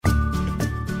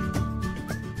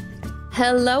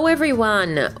Hello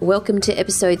everyone, welcome to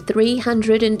episode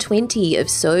 320 of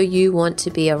So You Want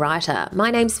to Be a Writer. My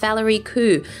name's Valerie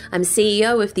Khoo. I'm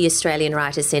CEO of the Australian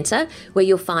Writers Centre, where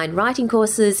you'll find writing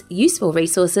courses, useful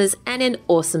resources and an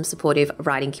awesome supportive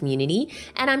writing community.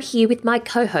 And I'm here with my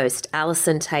co-host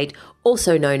Alison Tate,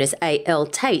 also known as A.L.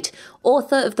 Tate,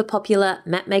 author of the popular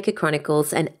Mapmaker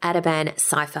Chronicles and Ataban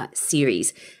Cypher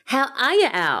series. How are you,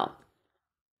 Al?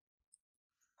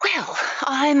 Well,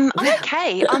 I'm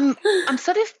okay. I'm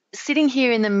sort of sitting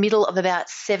here in the middle of about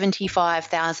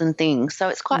 75,000 things. So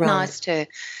it's quite nice to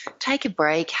take a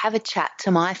break, have a chat to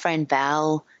my friend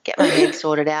Val, get my head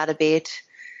sorted out a bit,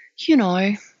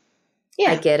 Yeah.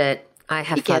 I get it. I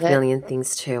have 5 million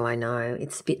things too, I know.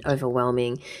 It's a bit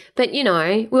overwhelming. But,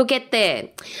 we'll get there.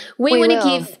 We want to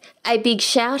give a big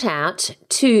shout out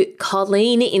to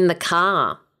Colleen in the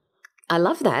car. I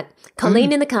love that.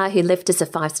 Colleen in the car, who left us a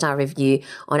 5-star review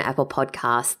on Apple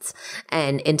Podcasts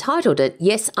and entitled it,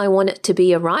 Yes, I Want It to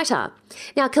Be a Writer.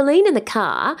 Now, Colleen in the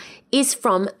car is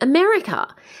from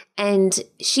America, and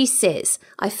she says,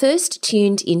 I first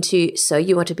tuned into So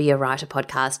You Want to Be a Writer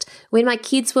podcast when my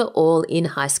kids were all in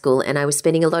high school and I was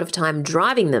spending a lot of time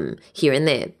driving them here and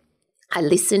there. I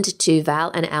listened to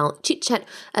Val and Al chit-chat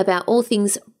about all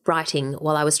things writing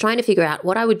while I was trying to figure out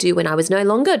what I would do when I was no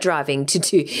longer driving to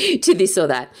this or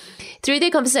that. Through their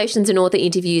conversations and author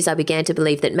interviews, I began to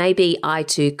believe that maybe I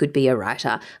too could be a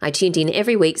writer. I tuned in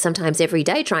every week, sometimes every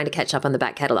day, trying to catch up on the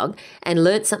back catalogue and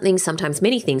learnt something, sometimes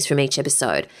many things from each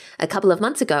episode. A couple of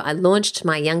months ago, I launched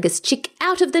my youngest chick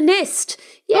out of the nest.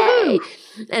 Yay!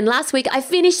 And last week, I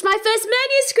finished my first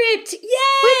manuscript.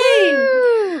 Yay!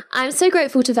 Woo-hoo! I'm so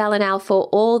grateful to Val and Al for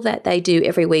all that they do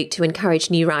every week to encourage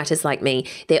new writers like me.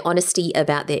 Their honesty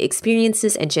about their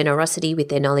experiences and generosity with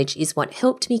their knowledge is what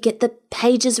helped me get the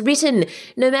pages written.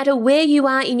 No matter where you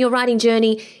are in your writing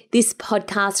journey, this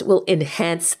podcast will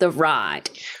enhance the ride.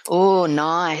 Oh,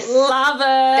 nice. Love it.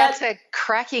 That's a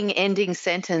cracking ending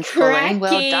sentence, Colleen.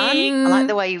 Well done. I like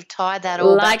the way you've tied that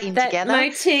all back in together. Like that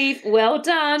motif. Well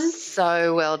done.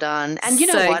 So well done. And you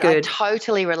know so what? Good. I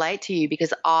totally relate to you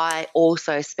because I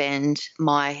also spend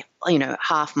my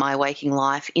half my waking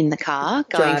life in the car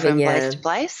going from place to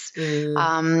place.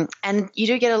 And you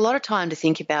do get a lot of time to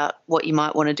think about what you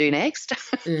might want to do next.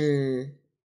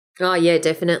 Oh, yeah,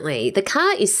 definitely. The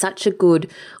car is such a good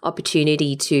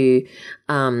opportunity to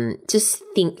just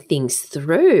think things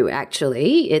through,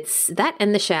 actually. It's that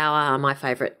and the shower are my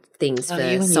favourite things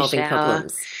for solving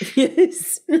problems.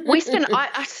 Yes.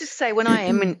 I just say when I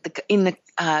am in the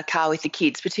car with the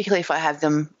kids, particularly if I have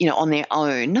them, on their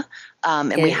own,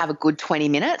 and we have a good 20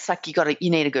 minutes, like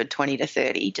you need a good 20 to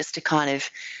 30 just to kind of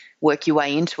work your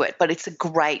way into it. But it's a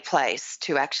great place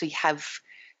to actually have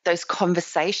those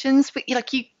conversations. But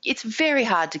it's very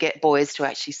hard to get boys to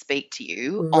actually speak to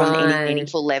you on any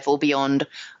meaningful level beyond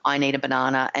I need a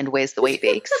banana and where's the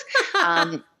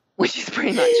Weet-Bix. Which is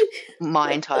pretty much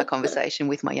my entire conversation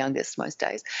with my youngest most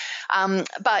days.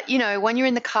 But, when you're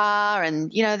in the car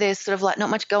and, there's sort of like not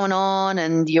much going on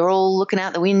and you're all looking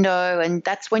out the window, and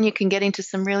that's when you can get into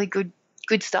some really good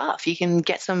stuff. You can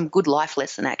get some good life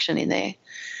lesson action in there.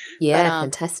 Yeah,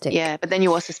 fantastic. Yeah, but then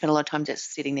you also spend a lot of time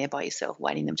just sitting there by yourself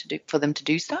waiting for them to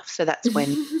do stuff. So that's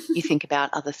when you think about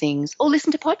other things or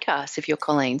listen to podcasts if you're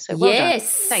Colleen. So well done.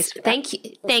 Thanks for that.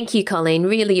 Thank you, Colleen.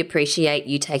 Really appreciate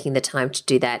you taking the time to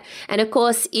do that. And, of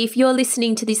course, if you're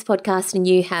listening to this podcast and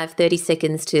you have 30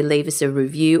 seconds to leave us a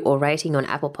review or rating on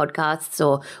Apple Podcasts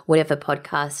or whatever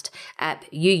podcast app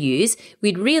you use,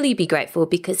 we'd really be grateful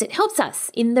because it helps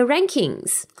us in the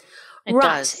rankings. It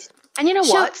does. And you know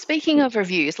what? Speaking of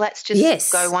reviews, let's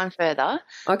just go one further.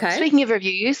 Okay. Speaking of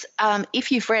reviews,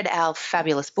 if you've read our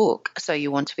fabulous book, So You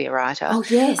Want to Be a Writer,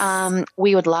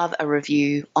 we would love a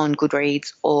review on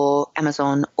Goodreads or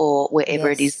Amazon or wherever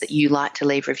it is that you like to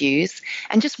leave reviews.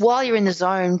 And just while you're in the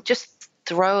zone, just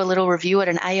throw a little review at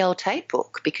an A.L. Tate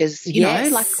book because,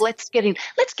 let's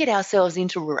get ourselves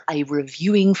into a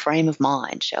reviewing frame of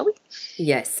mind, shall we?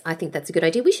 Yes, I think that's a good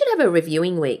idea. We should have a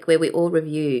reviewing week where we all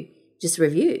review. Just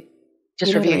review.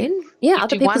 Just review. I mean? Yeah,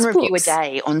 other people's books. One review a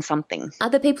day on something.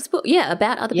 Other people's books. Yeah,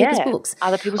 about other people's books.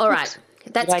 Other people's books. All right.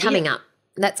 That's coming up.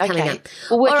 Coming up.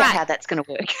 We'll work out how that's going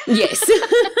to work. Yes.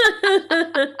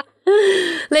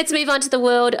 Let's move on to the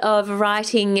world of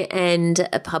writing and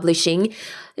publishing.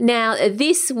 Now,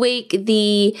 this week,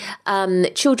 the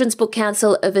Children's Book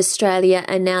Council of Australia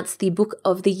announced the Book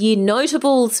of the Year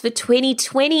notables for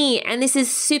 2020. And this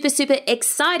is super, super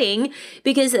exciting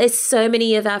because there's so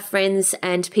many of our friends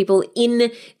and people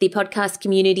in the podcast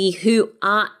community who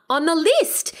are on the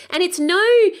list. And it's no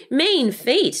mean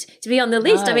feat to be on the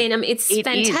list. No, I mean, it's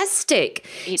fantastic.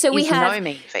 It is no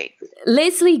mean feat.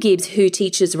 Leslie Gibbs, who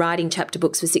teaches writing chapter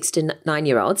books for 6 to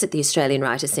 9-year-olds at the Australian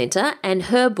Writers' Centre, and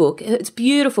her book, it's a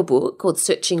beautiful book called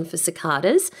Searching for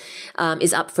Cicadas,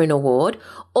 is up for an award.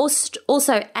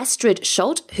 Also, Astrid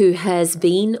Schult, who has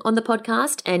been on the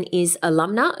podcast and is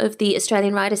alumna of the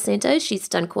Australian Writers' Centre. She's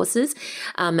done courses.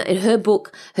 And her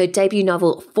book, her debut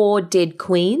novel, Four Dead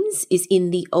Queens, is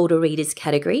in the older readers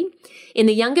category. In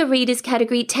the younger readers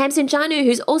category, Tamsin Janu,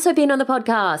 who's also been on the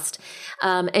podcast,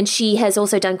 and she has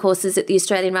also done courses at the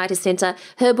Australian Writers' Centre.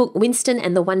 Her book, Winston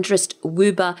and the Wondrous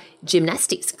Wooba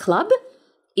Gymnastics Club,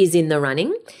 is in the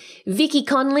running. Vicky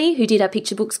Conley, who did our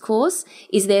picture books course,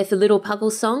 is there for Little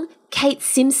Puggle Song. Kate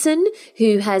Simpson,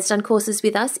 who has done courses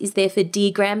with us, is there for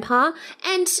Dear Grandpa.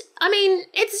 And, I mean,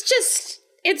 it's just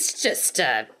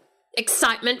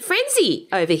excitement frenzy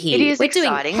over here. It is We're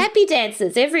exciting. Doing happy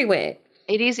dances everywhere.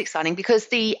 It is exciting because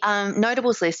the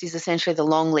notables list is essentially the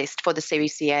long list for the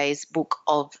CBCA's Book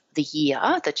of the Year,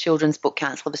 the Children's Book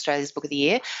Council of Australia's Book of the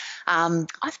Year.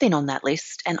 I've been on that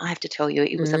list, and I have to tell you,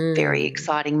 it was a very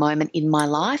exciting moment in my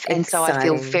life. And so I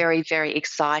feel very, very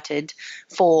excited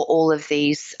for all of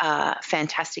these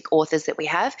fantastic authors that we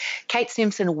have. Kate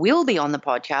Simpson will be on the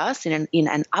podcast in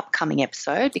an upcoming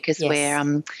episode because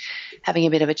we're having a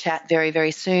bit of a chat very,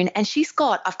 very soon. And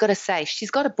I've got to say,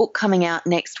 she's got a book coming out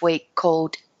next week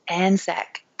called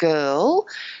Anzac Girl.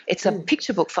 It's a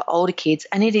picture book for older kids,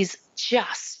 and it is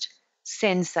just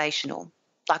sensational,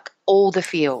 like all the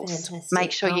feels. Fantastic.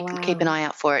 Make sure you keep an eye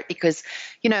out for it because,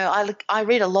 you know, I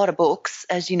read a lot of books,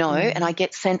 as you know, and I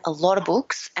get sent a lot of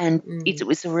books, and it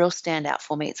was a real standout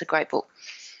for me. It's a great book.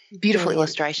 Beautiful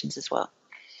illustrations as well.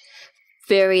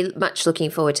 Very much looking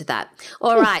forward to that.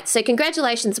 All right, so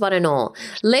congratulations one and all.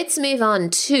 Let's move on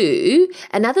to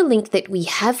another link that we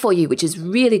have for you, which is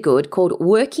really good, called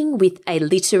Working with a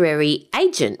Literary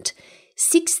Agent.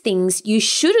 6 things you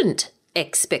shouldn't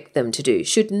expect them to do,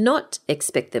 should not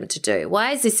expect them to do.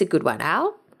 Why is this a good one,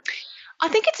 Al? I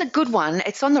think it's a good one.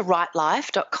 It's on the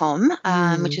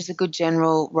writelife.com, which is a good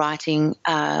general writing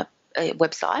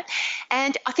website.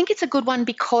 And I think it's a good one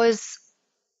because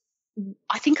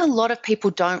I think a lot of people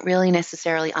don't really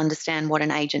necessarily understand what an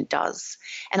agent does.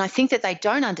 And I think that they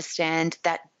don't understand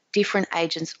that different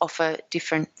agents offer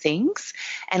different things.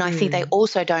 And I think they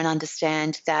also don't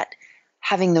understand that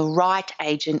having the right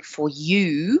agent for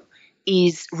you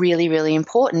is really, really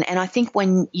important. And I think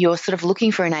when you're sort of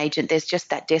looking for an agent, there's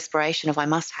just that desperation of I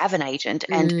must have an agent.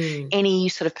 And any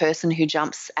sort of person who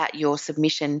jumps at your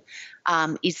submission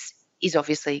is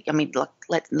obviously, I mean,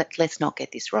 let's not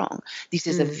get this wrong. This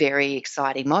is a very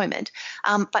exciting moment.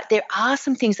 But there are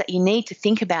some things that you need to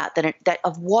think about that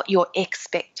of what your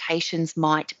expectations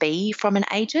might be from an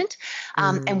agent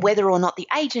and whether or not the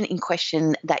agent in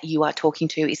question that you are talking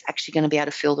to is actually going to be able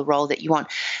to fill the role that you want.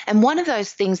 And one of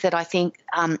those things that I think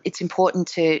it's important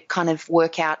to kind of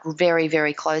work out very,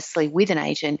 very closely with an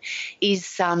agent is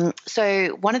so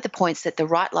one of the points that the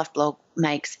Write Life blog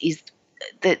makes is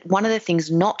that one of the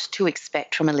things not to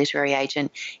expect from a literary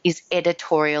agent is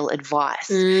editorial advice.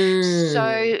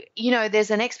 So, you know,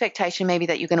 there's an expectation maybe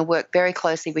that you're going to work very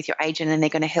closely with your agent and they're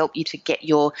going to help you to get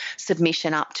your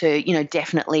submission up to, you know,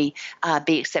 definitely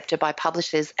be accepted by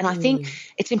publishers. And I think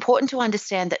it's important to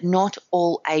understand that not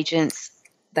all agents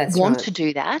want to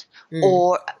do that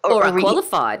or are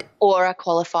qualified. Or are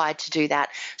qualified to do that.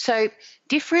 So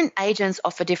different agents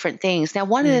offer different things. Now,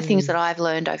 one of the things that I've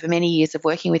learned over many years of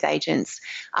working with agents,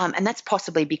 and that's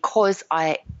possibly because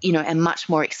I, you know, am much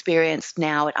more experienced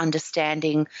now at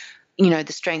understanding, you know,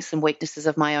 the strengths and weaknesses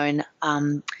of my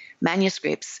own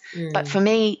manuscripts. But for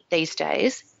me these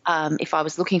days, if I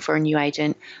was looking for a new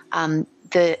agent,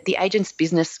 the agent's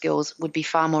business skills would be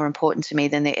far more important to me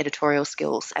than their editorial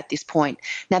skills at this point.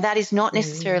 Now, that is not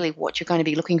necessarily what you're going to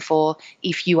be looking for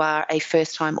if you are a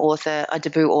first-time author, a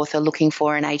debut author looking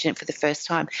for an agent for the first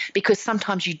time, because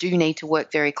sometimes you do need to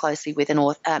work very closely with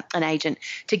an agent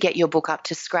to get your book up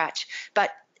to scratch.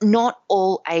 But not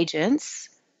all agents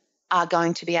are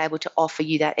going to be able to offer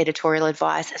you that editorial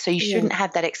advice, so you shouldn't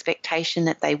have that expectation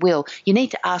that they will. You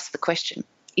need to ask the question.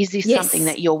 Is this something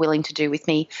that you're willing to do with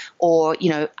me, or, you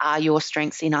know, are your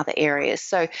strengths in other areas?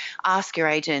 So ask your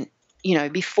agent, you know,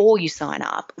 before you sign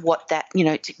up what that, you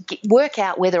know, to work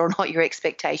out whether or not your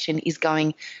expectation is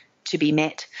going to be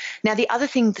met. Now, the other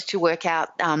thing to work out,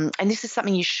 and this is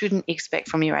something you shouldn't expect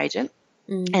from your agent,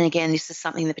 and again, this is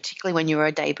something that particularly when you're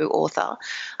a debut author,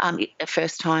 a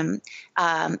first time,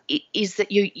 is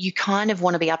that you kind of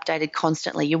want to be updated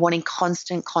constantly. You're wanting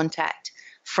constant contact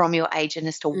from your agent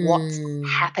as to what's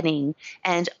happening.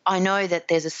 And I know that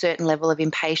there's a certain level of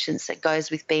impatience that goes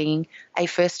with being a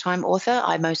first-time author.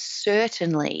 I most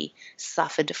certainly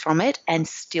suffered from it and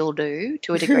still do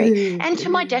to a degree, and to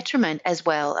my detriment as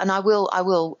well. And I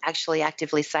will actually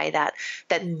actively say that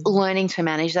learning to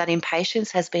manage that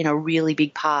impatience has been a really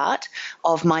big part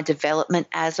of my development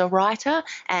as a writer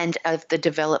and of the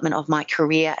development of my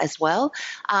career as well.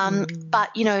 But,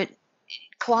 you know,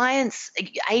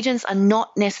 agents are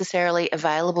not necessarily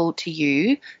available to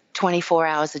you 24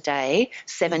 hours a day,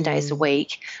 7 days a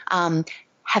week.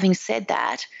 Having said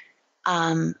that,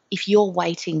 if you're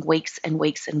waiting weeks and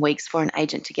weeks and weeks for an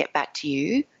agent to get back to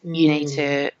you, you need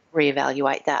to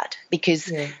reevaluate that,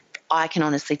 because I can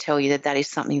honestly tell you that is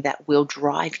something that will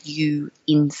drive you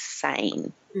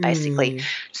insane, basically.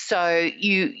 So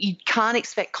you can't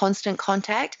expect constant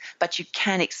contact, but you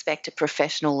can expect a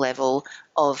professional level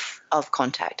of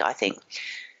contact, I think.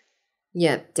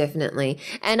 Yeah, definitely.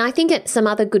 And I think some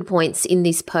other good points in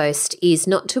this post is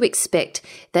not to expect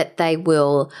that they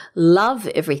will love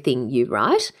everything you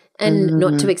write, and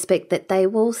not to expect that they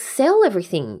will sell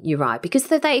everything you write, because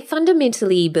they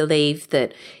fundamentally believe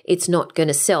that it's not going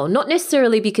to sell, not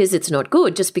necessarily because it's not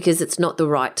good, just because it's not the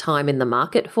right time in the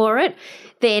market for it.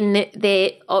 Then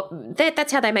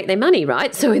that's how they make their money,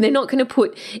 right? So they're not going to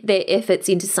put their efforts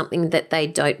into something that they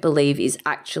don't believe is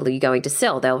actually going to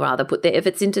sell. They'll rather put their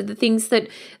efforts into the things that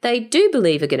they do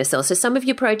believe are going to sell. So some of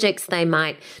your projects, they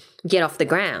might get off the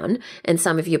ground, and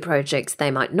some of your projects they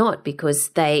might not,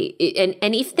 because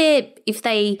if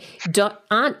they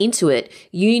aren't into it,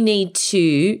 you need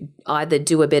to either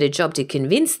do a better job to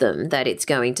convince them that it's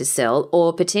going to sell,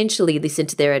 or potentially listen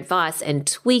to their advice and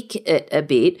tweak it a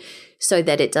bit so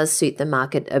that it does suit the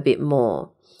market a bit more.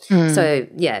 So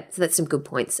that's some good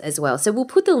points as well. So we'll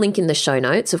put the link in the show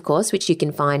notes, of course, which you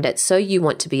can find at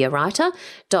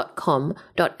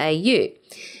soyouwanttobeawriter.com.au.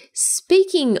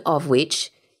 Speaking of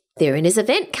which, there is an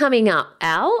event coming up,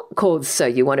 Al, called So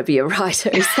You Want to Be a Writer.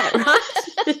 Is that right?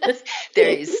 There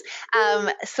is.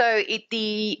 So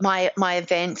my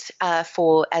event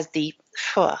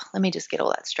let me just get all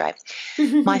that straight.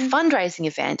 My fundraising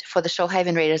event for the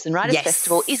Shoalhaven Readers and Writers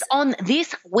Festival is on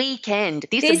this weekend.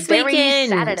 This very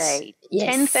Saturday,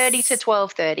 10:30 to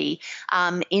 12:30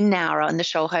 in Nowra in the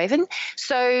Shoalhaven.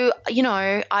 So, you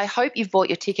know, I hope you've bought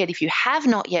your ticket. If you have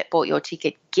not yet bought your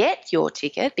ticket, get your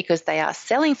ticket, because they are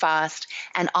selling fast,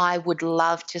 and I would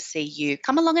love to see you.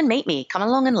 Come along and meet me. Come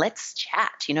along and let's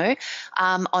chat, you know,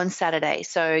 on Saturday.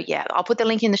 So, yeah, I'll put the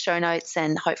link in the show notes,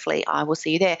 and hopefully I will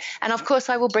see you there. And, of course,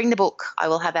 I will bring the book. I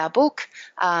will have our book,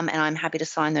 and I'm happy to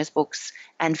sign those books.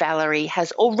 And Valerie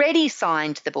has already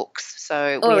signed the books.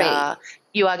 So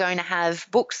you are going to have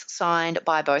books signed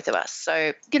by both of us.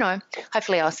 So, you know,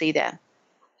 hopefully I'll see you there.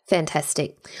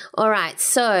 Fantastic. All right.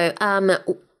 So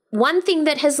one thing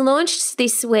that has launched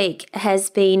this week has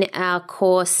been our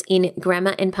course in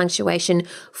grammar and punctuation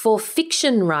for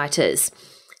fiction writers.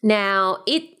 Now,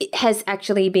 it has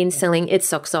actually been selling its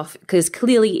socks off, because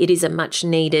clearly it is a much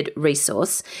needed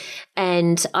resource.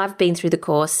 And I've been through the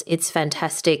course. It's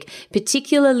fantastic,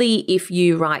 particularly if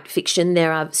you write fiction.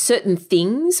 There are certain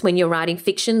things when you're writing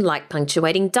fiction, like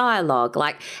punctuating dialogue,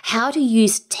 like how to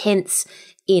use tense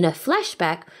in a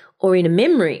flashback or in a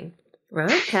memory.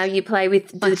 Right, how you play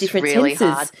with the different really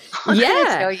tenses. Hard.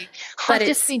 Yeah,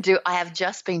 I have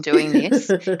just been doing this,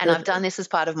 and I've done this as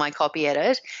part of my copy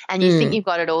edit. And you think you've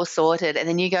got it all sorted, and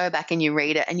then you go back and you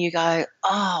read it, and you go,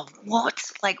 "Oh, what?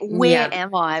 Like, where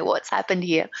am I? What's happened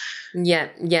here?" Yeah.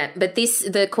 But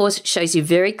the course shows you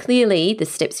very clearly the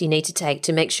steps you need to take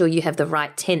to make sure you have the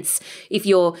right tense. If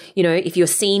your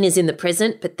scene is in the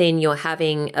present, but then you're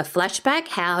having a flashback,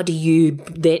 how do you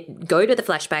then go to the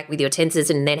flashback with your tenses,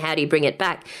 and then how do you bring it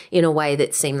back in a way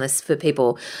that's seamless for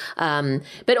people?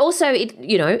 But also it,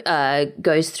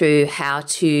 goes through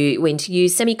when to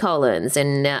use semicolons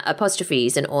and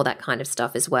apostrophes and all that kind of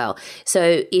stuff as well.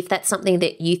 So if that's something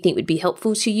that you think would be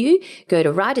helpful to you, go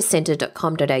to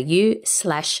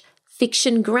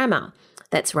writerscentre.com.au/fiction grammar.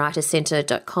 That's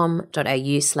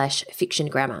writerscentre.com.au/fiction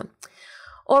grammar.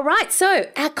 All right, so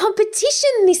our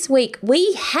competition this week,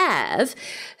 we have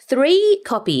 3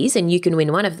 copies, and you can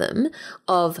win one of them,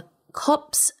 of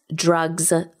Cops,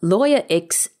 Drugs, Lawyer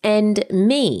X and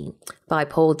Me by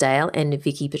Paul Dale and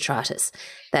Vicky Petratus.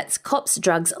 That's Cops,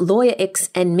 Drugs, Lawyer X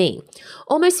and Me.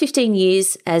 Almost 15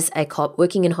 years as a cop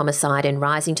working in homicide and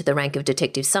rising to the rank of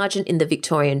Detective Sergeant in the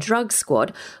Victorian Drug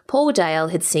Squad, Paul Dale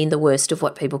had seen the worst of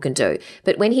what people can do.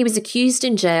 But when he was accused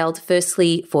and jailed,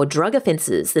 firstly for drug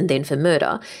offences and then for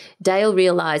murder, Dale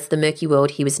realised the murky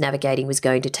world he was navigating was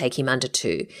going to take him under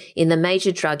too. In the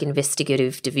Major Drug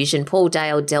Investigative Division, Paul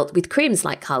Dale dealt with crims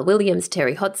like car Carl Williams,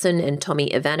 Terry Hodson and Tommy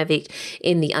Ivanovic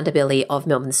in the underbelly of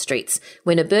Melbourne streets.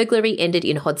 When a burglary ended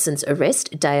in Hodson's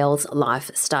arrest, Dale's life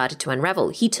started to unravel.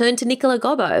 He turned to Nicola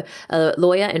Gobbo, a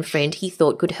lawyer and friend he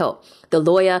thought could help. The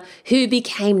lawyer who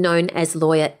became known as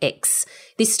Lawyer X.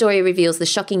 This story reveals the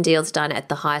shocking deals done at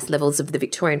the highest levels of the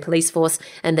Victorian Police Force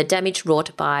and the damage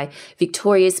wrought by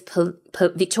Victoria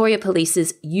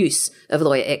Police's use of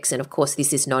Lawyer X. And, of course,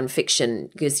 this is non-fiction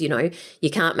because, you know,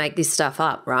 you can't make this stuff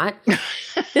up, right?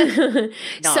 No.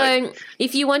 So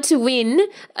if you want to win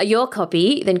your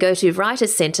copy, then go to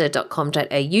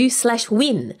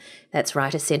writerscentre.com.au/win. That's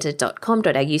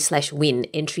writerscentre.com.au/win.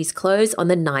 Entries close on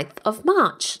the 9th of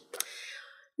March.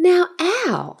 Now,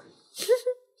 Al,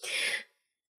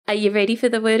 are you ready for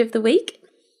the word of the week?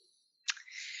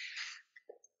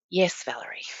 Yes,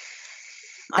 Valerie.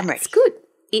 I'm ready. That's good.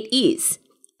 It is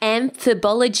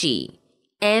amphibology.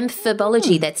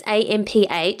 Amphibology. That's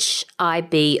AMPHIBOLOGY.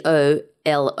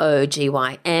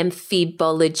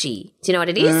 Amphibology. Do you know what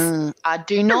it is? I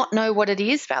do not know what it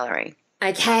is, Valerie.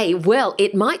 Okay, well,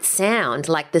 it might sound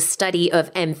like the study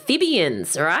of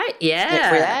amphibians, right?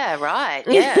 Yeah, right,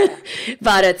 yeah.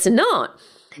 But it's not.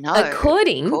 No,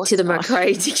 according to the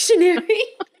Macquarie Dictionary,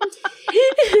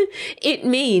 it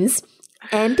means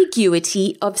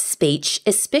ambiguity of speech,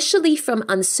 especially from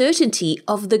uncertainty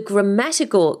of the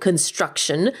grammatical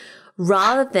construction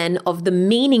rather than of the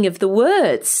meaning of the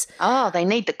words. Oh, they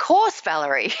need the course,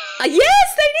 Valerie. Yes, they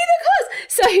need the course.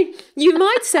 So you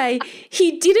might say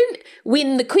he didn't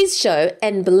win the quiz show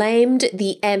and blamed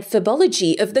the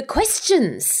amphibology of the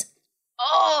questions.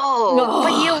 Oh,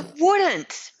 but you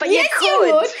wouldn't. But yes, you could.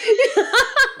 You would.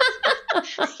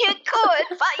 You could,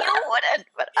 but you wouldn't.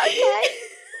 But okay.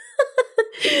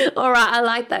 All right, I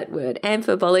like that word,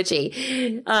 amphibology.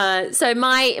 So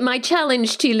my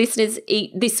challenge to listeners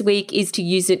this week is to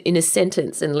use it in a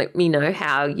sentence and let me know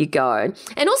how you go.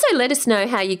 And also let us know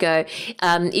how you go.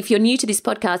 If you're new to this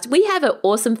podcast, we have an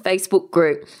awesome Facebook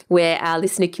group where our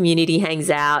listener community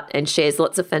hangs out and shares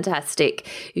lots of fantastic,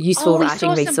 useful writing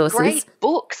resources. Some great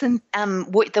books, and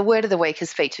the word of the week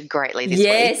has featured greatly this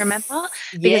week. Remember?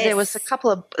 Because there was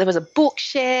there was a book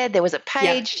shared, there was a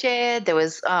page shared, there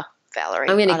was Valerie,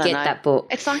 I'm going to get that book.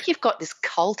 It's like you've got this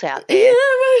cult out there.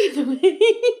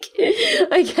 Yeah,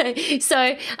 okay,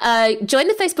 so join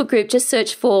the Facebook group. Just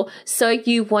search for So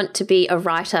You Want to Be a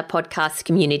Writer podcast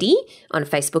community on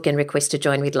Facebook and request to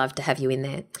join. We'd love to have you in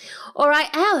there. All right,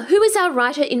 Al, who is our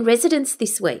writer in residence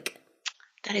this week?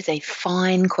 That is a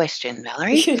fine question,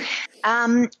 Valerie.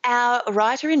 Our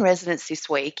writer in residence this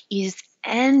week is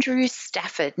Andrew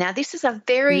Stafford. Now, this is a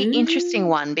very interesting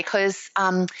one because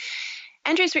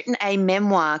Andrew's written a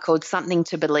memoir called Something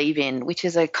to Believe In, which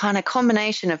is a kind of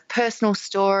combination of personal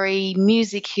story,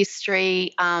 music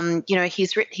history.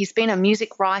 He's been a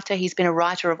music writer. He's been a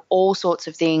writer of all sorts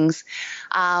of things.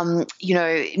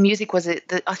 Music was,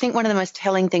 I think, one of the most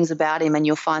telling things about him, and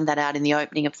you'll find that out in the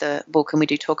opening of the book, and we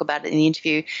do talk about it in the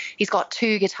interview. He's got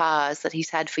 2 guitars that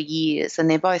he's had for years, and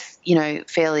they're both,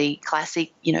 fairly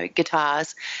classic,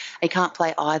 guitars. He can't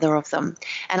play either of them.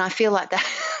 And I feel like that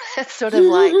sort of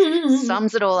like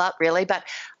sums it all up, really. But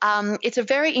it's a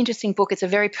very interesting book. It's a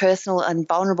very personal and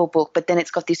vulnerable book, but then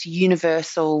it's got this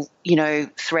universal,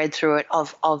 thread through it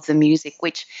of the music,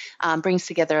 which brings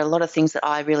together a lot of things that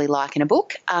I really like in a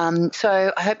book.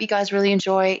 So I hope you guys really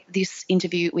enjoy this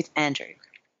interview with Andrew.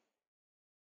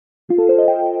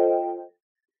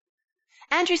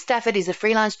 Andrew Stafford is a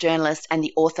freelance journalist and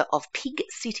the author of Pig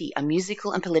City, A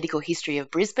Musical and Political History of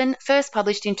Brisbane, first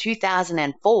published in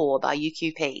 2004 by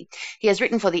UQP. He has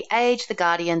written for The Age, The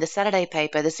Guardian, The Saturday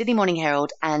Paper, The Sydney Morning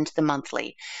Herald and The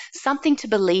Monthly. Something to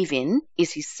Believe In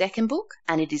is his second book,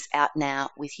 and it is out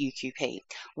now with UQP.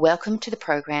 Welcome to the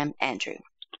program, Andrew.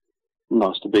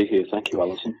 Nice to be here. Thank you,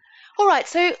 Alison. All right,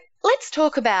 so let's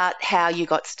talk about how you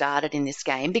got started in this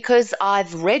game, because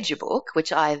I've read your book,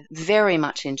 which I very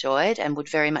much enjoyed and would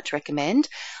very much recommend.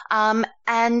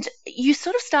 And you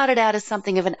sort of started out as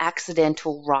something of an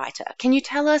accidental writer. Can you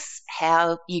tell us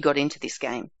how you got into this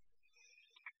game?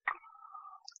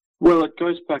 Well, it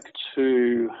goes back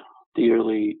to the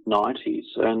early 90s,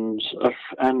 and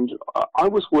I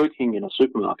was working in a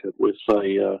supermarket with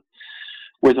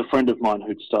a friend of mine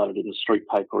who'd started in a street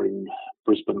paper in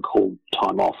Brisbane called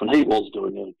Time Off, and he was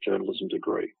doing a journalism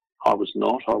degree. I was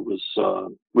not.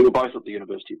 We were both at the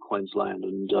University of Queensland,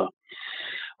 and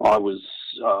I was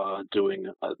doing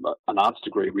an arts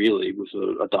degree, really, with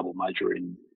a double major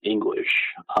in English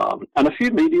and a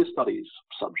few media studies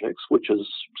subjects, which has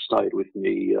stayed with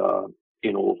me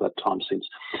in all of that time since.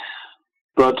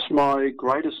 But my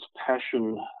greatest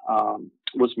passion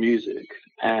was music,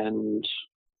 and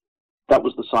that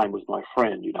was the same with my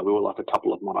friend. You know, we were like a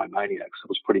couple of monomaniacs. It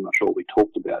was pretty much all we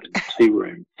talked about in the tea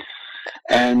room.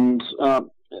 And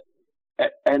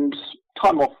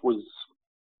Time Off was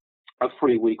a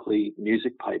free weekly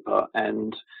music paper,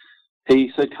 and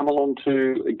he said, come along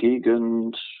to a gig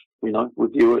and, you know,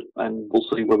 review it, and we'll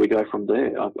see where we go from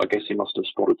there. I guess he must have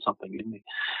spotted something in me.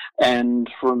 And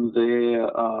from there,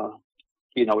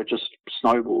 you know, it just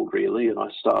snowballed, really, and I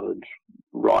started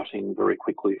writing very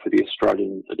quickly for the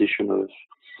Australian edition of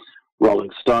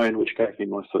Rolling Stone, which gave me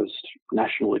my first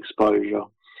national exposure.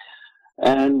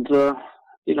 And,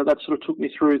 you know, that sort of took me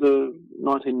through the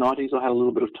 1990s. I had a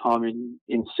little bit of time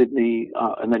in Sydney,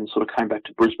 and then sort of came back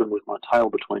to Brisbane with my tail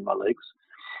between my legs.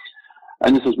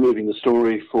 And this is moving the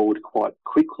story forward quite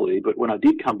quickly, but when I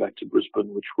did come back to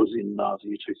Brisbane, which was in the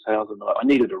year 2000, I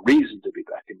needed a reason to be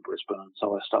back in Brisbane, and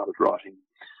so I started writing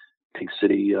Pig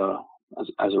City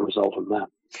as a result of that.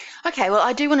 Okay, well,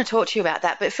 I do want to talk to you about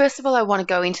that, but first of all, I want to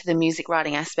go into the music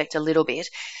writing aspect a little bit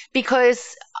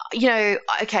because, you know,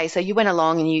 okay, so you went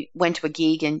along and you went to a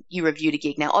gig and you reviewed a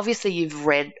gig. Now, obviously, you've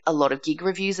read a lot of gig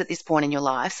reviews at this point in your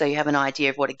life, so you have an idea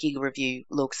of what a gig review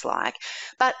looks like.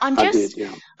 But I'm just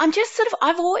sort of,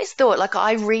 I've always thought, like,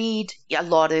 I read a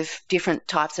lot of different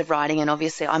types of writing, and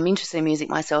obviously I'm interested in music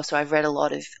myself, so I've read a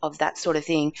lot of that sort of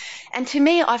thing. And to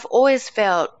me, I've always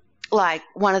felt like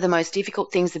one of the most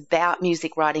difficult things about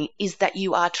music writing is that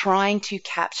you are trying to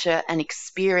capture an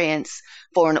experience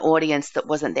for an audience that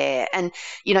wasn't there. And,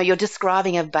 you know, you're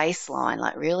describing a bass line,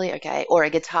 like, really? Okay. Or a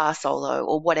guitar solo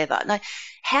or whatever. Now,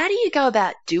 how do you go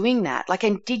about doing that? Like,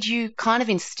 and did you kind of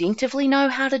instinctively know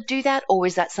how to do that? Or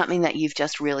is that something that you've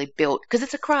just really built? Because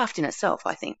it's a craft in itself,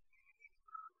 I think.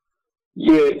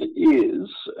 Yeah, it is.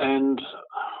 And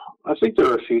I think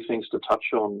there are a few things to touch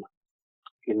on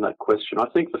in that question. I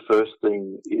think the first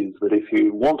thing is that if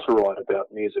you want to write about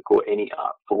music or any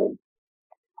art form,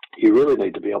 you really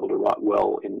need to be able to write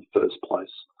well in the first place.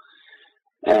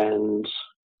 And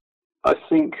I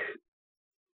think,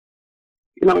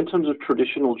 you know, in terms of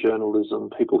traditional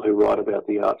journalism, people who write about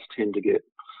the arts tend to get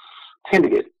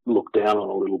looked down on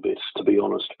a little bit, to be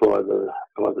honest, by the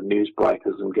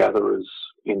newsbreakers and gatherers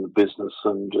in the business,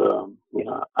 and you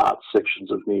know, arts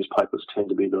sections of newspapers tend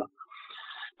to be the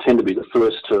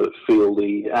first to feel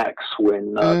the axe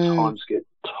when times get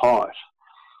tight.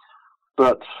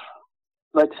 But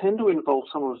they tend to involve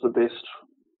some of the best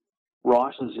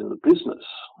writers in the business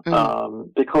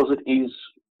because it is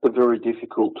a very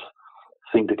difficult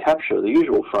thing to capture. The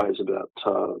usual phrase about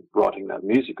writing about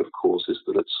music, of course, is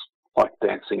that it's like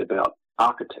dancing about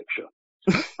architecture.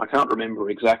 I can't remember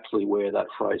exactly where that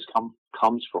phrase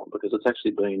comes from because it's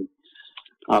actually been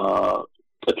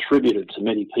attributed to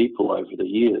many people over the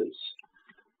years.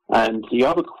 And the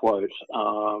other quote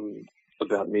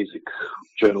about music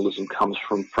journalism comes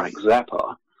from Frank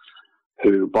Zappa,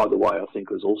 who, by the way, I think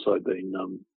has also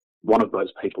been one of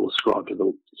those people ascribed to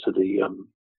the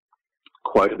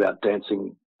quote about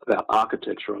dancing about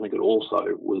architecture. I think it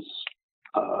also was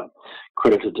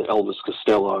credited to Elvis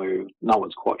Costello. No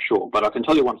one's quite sure. But I can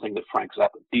tell you one thing that Frank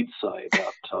Zappa did say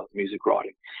about music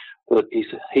writing. That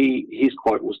his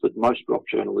quote was that most rock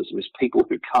journalism is people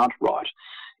who can't write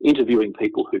interviewing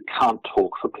people who can't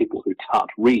talk for people who can't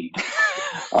read.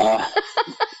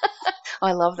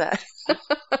 I love that.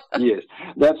 Yes,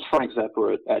 that's Frank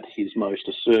Zappa at his most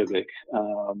acerbic.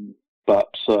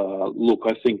 But look,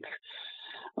 I think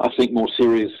more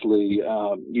seriously,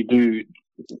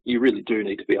 you really do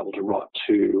need to be able to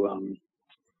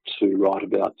write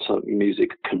about music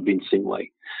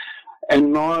convincingly.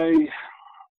 And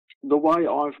the way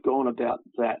I've gone about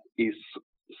that is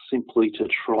simply to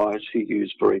try to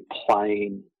use very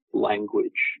plain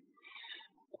language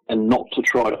and not to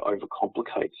try to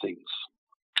overcomplicate things.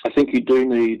 I think you do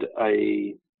need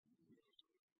an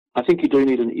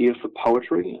ear for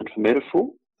poetry and for metaphor,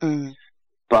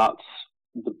 but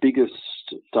the biggest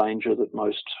danger that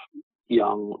most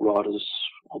young writers,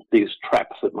 or the biggest trap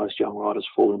that most young writers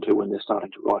fall into when they're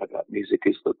starting to write about music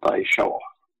is that they show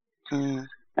off.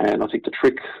 And I think the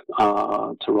trick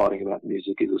to writing about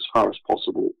music is, as far as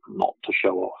possible, not to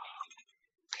show off.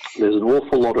 There's an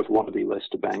awful lot of wannabe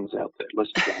Lester Bangs out there.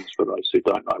 Lester Bangs, for those who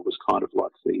don't know, was kind of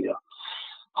like the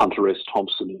Hunter S.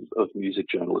 Thompson of music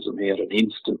journalism. He had an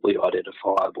instantly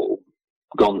identifiable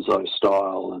gonzo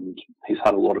style, and he's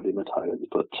had a lot of imitators.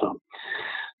 But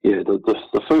yeah,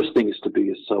 the first thing is to be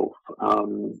yourself.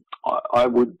 I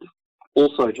would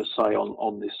also just say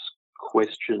on this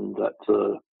question that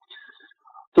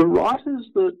the writers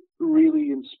that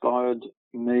really inspired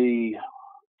me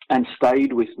and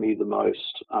stayed with me the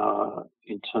most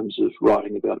in terms of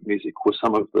writing about music were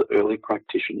some of the early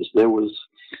practitioners. There was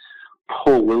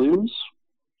Paul Williams,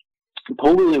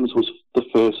 Paul Williams was the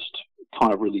first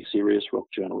kind of really serious rock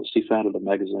journalist. He founded a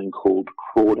magazine called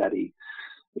Crawdaddy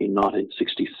in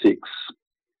 1966.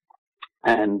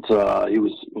 And he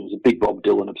was a big Bob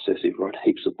Dylan obsessive, wrote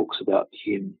heaps of books about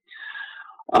him.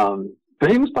 But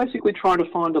he was basically trying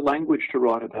to find a language to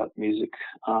write about music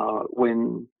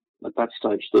when, at that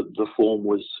stage, the form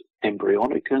was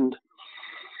embryonic. And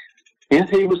yeah,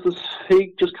 he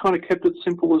just kind of kept it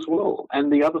simple as well.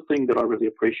 And the other thing that I really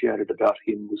appreciated about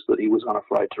him was that he was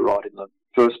unafraid to write in the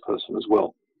first person as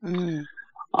well. Mm.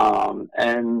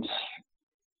 And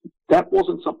that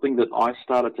wasn't something that I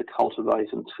started to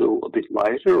cultivate until a bit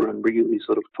later and really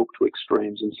sort of took to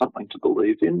extremes and something to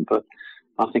believe in. But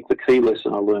I think the key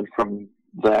lesson I learned from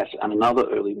that and another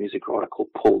early music writer called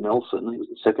Paul Nelson, he was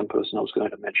the second person I was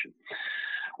going to mention,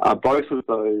 both of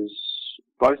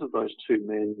those two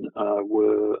men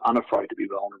were unafraid to be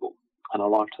vulnerable, and I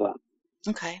liked that.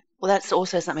 Okay. Well, that's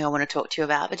also something I want to talk to you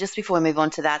about. But just before we move on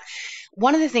to that,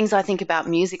 one of the things I think about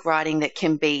music writing that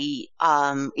can be,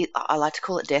 I like to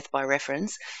call it death by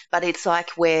reference, but it's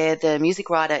like where the music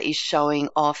writer is showing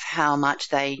off how much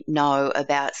they know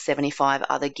about 75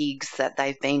 other gigs that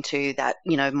they've been to that,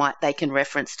 they can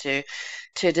reference to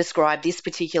describe this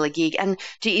particular gig. And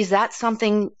is that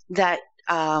something that,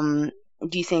 do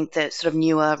you think that sort of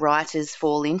newer writers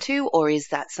fall into, or is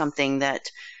that something that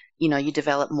you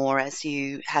develop more as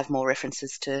you have more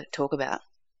references to talk about?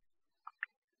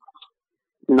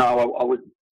 No, I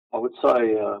would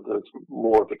say that it's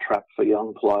more of a trap for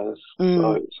young players.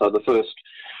 Mm. So the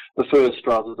first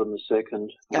rather than the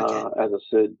second. Okay. As I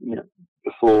said,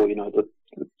 before,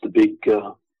 the big,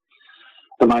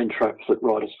 the main trap that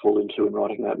writers fall into in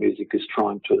writing about music is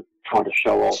trying to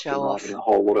show off and writing a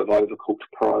whole lot of overcooked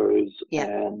prose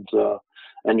and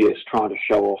yes, trying to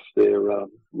show off their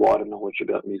wider knowledge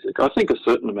about music. I think a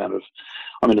certain amount of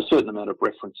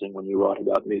referencing when you write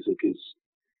about music is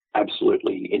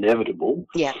absolutely inevitable.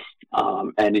 Yeah.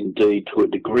 And indeed, to a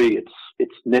degree,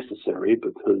 it's necessary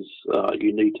because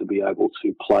you need to be able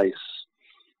to place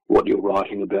what you're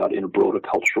writing about in a broader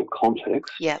cultural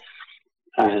context. Yeah.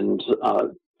 And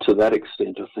to that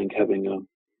extent, I think having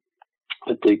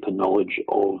a deeper knowledge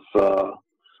of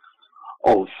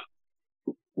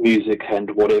music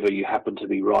and whatever you happen to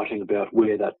be writing about,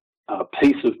 where that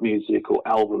piece of music or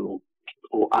album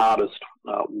or artist,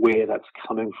 where that's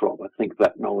coming from, I think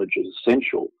that knowledge is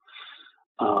essential.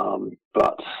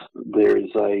 But there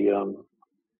is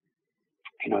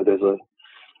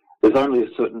there's only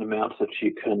a certain amount that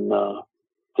you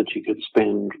can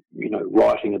spend,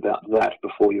 writing about that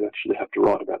before you actually have to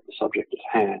write about the subject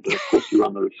at hand. And of course, you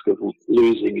run the risk of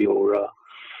losing your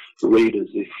readers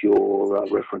if you're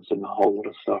referencing a whole lot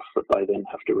of stuff that they then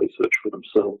have to research for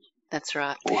themselves. That's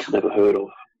right. Or I've never heard of.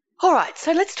 All right,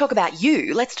 so let's talk about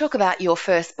you. Let's talk about your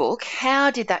first book.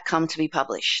 How did that come to be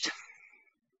published?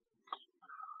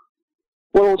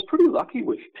 Well, I was pretty lucky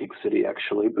with Pig City,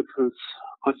 actually, because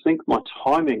I think my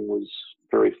timing was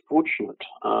very fortunate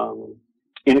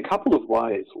in a couple of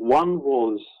ways. One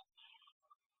was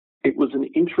it was an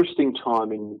interesting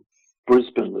time in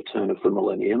Brisbane, the turn of the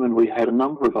millennium, and we had a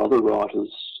number of other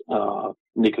writers,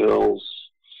 Nick Earls,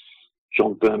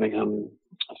 John Birmingham.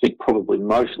 I think probably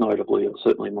most notably, and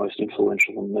certainly most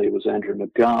influential on me, was Andrew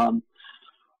McGahn.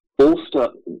 All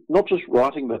not just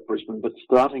writing about Brisbane, but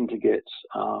starting to get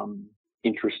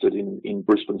interested in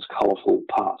Brisbane's colourful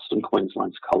past and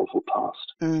Queensland's colourful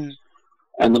past. Mm.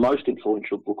 And the most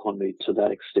influential book on me to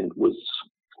that extent was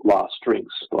Last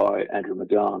Drinks by Andrew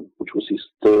McGahn, which was his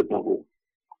third novel.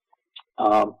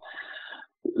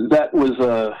 That was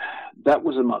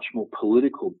a much more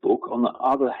political book. On the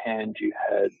other hand, you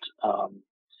had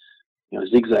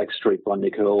Zigzag Street by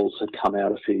Nick Earls had come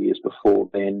out a few years before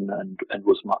then and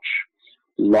was much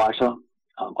lighter.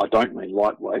 I don't mean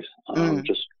lightweight.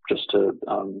 Just to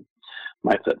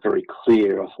make that very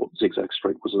clear, I thought Zigzag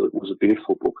Street was a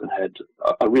beautiful book and had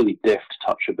a really deft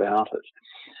touch about it,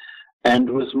 and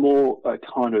was more a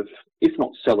kind of, if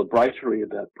not celebratory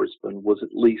about Brisbane, was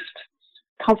at least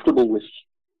comfortable with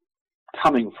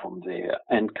coming from there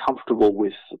and comfortable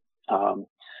with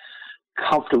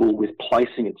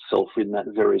placing itself in that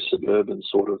very suburban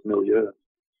sort of milieu.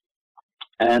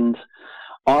 And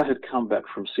I had come back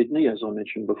from Sydney. As I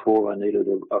mentioned before, I needed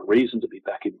a reason to be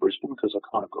back in Brisbane because I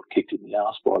kind of got kicked in the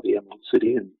arse by the Emerald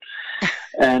City.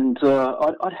 And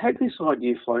I'd had this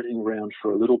idea floating around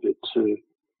for a little bit to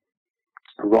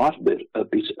write a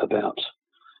bit about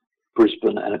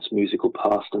Brisbane and its musical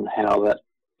past and how that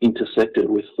intersected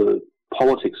with the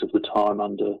politics of the time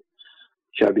under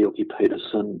Joh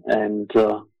Bjelke-Petersen. And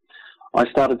I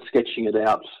started sketching it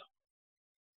out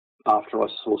after I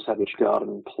saw Savage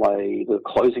Garden play the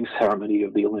closing ceremony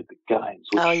of the Olympic Games.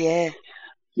 Which,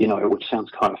 which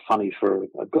sounds kind of funny for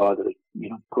a guy that had,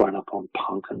 grown up on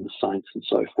punk and the Saints and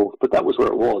so forth. But that was where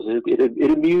it was.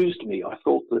 It amused me. I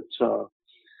thought that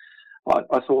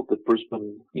I thought that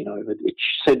Brisbane, it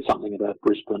said something about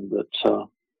Brisbane that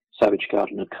Savage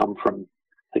Garden had come from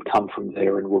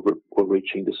there and were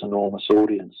reaching this enormous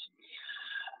audience.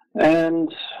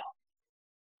 And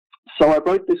so I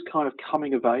wrote this kind of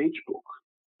coming of age book,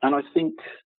 and I think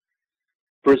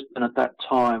Brisbane at that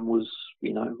time was,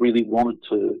 really wanted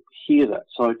to hear that.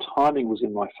 So timing was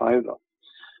in my favour.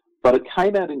 But it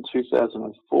came out in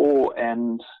 2004,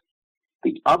 and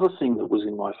the other thing that was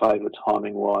in my favour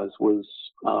timing-wise was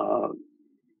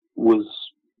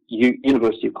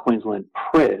University of Queensland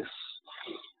Press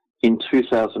in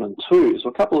 2002. So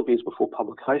a couple of years before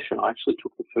publication, I actually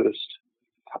took the first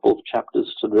couple of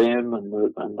chapters to them and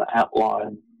the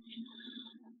outline.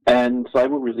 And they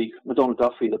were really, Madonna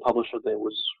Duffy, the publisher there,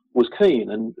 was keen,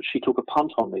 and she took a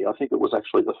punt on me. I think it was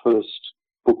actually the first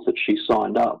book that she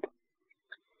signed up.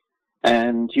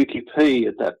 And UQP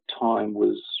at that time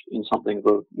was in something of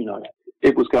a,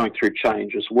 it was going through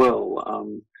change as well.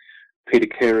 Peter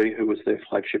Carey, who was their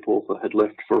flagship author, had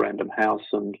left for Random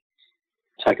House and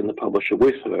taken the publisher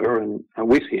with her and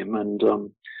with him.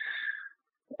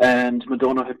 And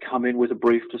Madonna had come in with a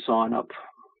brief to sign up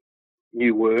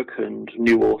new work and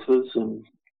new authors, and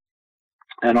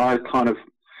I kind of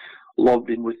logged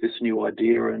in with this new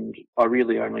idea, and I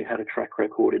really only had a track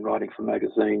record in writing for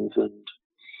magazines and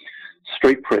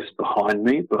street press behind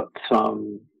me, but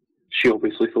she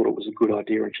obviously thought it was a good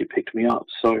idea and she picked me up.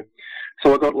 So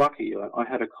I got lucky. I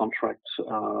had a contract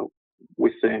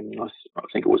with them. I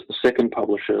think it was the second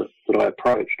publisher that I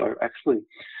approached. I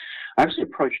actually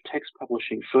approached Text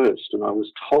Publishing first, and I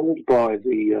was told by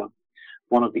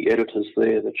one of the editors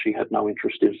there that she had no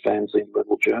interest in fanzine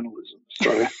level journalism.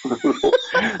 So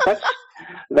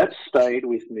that stayed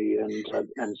with me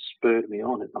and spurred me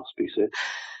on, it must be said.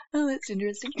 Oh, that's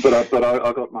interesting. But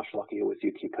I got much luckier with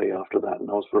UQP after that, and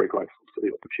I was very grateful for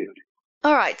the opportunity.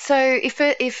 All right. So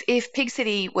if Pig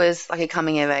City was like a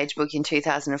coming of age book in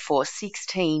 2004,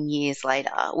 16 years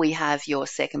later, we have your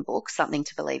second book, Something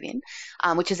to Believe In,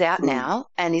 which is out now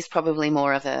and is probably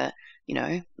more of a,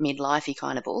 midlifey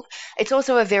kind of book. It's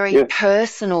also a very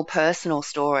personal personal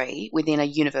within a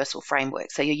universal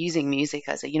framework. So you're using music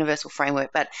as a universal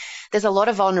framework, but there's a lot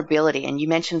of vulnerability, and you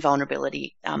mentioned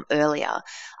vulnerability earlier.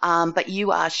 But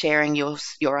you are sharing your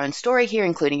own story here,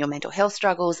 including your mental health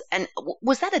struggles. And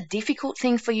was that a difficult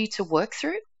thing for you to work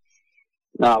through?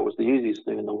 No, it was the easiest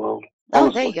thing in the world. Honestly.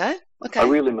 Oh, there you go. Okay. I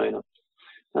really mean it.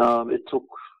 It took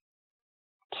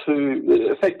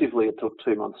it took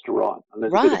 2 months to write. And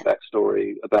there's a bit of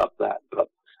backstory about that, but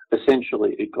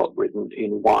essentially it got written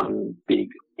in one big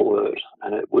blurt,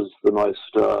 and it was the most,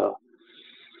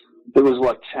 it was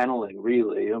like channeling,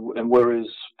 really. And whereas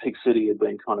Pig City had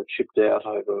been kind of chipped out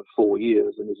over 4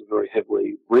 years and is a very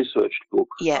heavily researched book,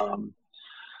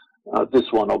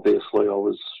 this one, obviously,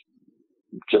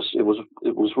 it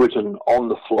was written on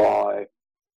the fly,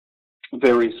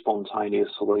 very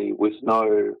spontaneously, with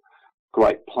no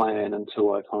great plan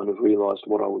until I kind of realised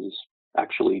what I was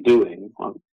actually doing.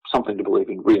 Something to Believe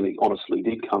In really honestly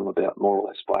did come about more or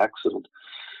less by accident,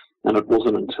 and it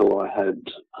wasn't until I had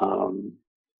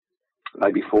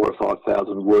maybe 4,000 or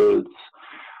 5,000 words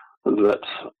that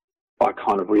I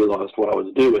kind of realised what I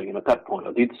was doing. And at that point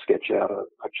I did sketch out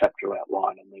a chapter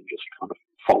outline and then just kind of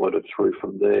followed it through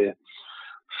from there.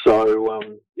 So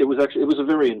it was a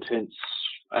very intense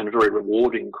and a very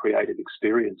rewarding creative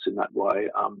experience in that way.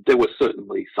 There were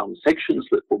certainly some sections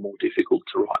that were more difficult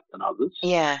to write than others.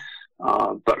 Yeah.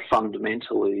 But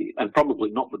fundamentally, and probably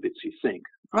not the bits you think.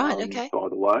 Right, okay. By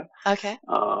the way. Okay.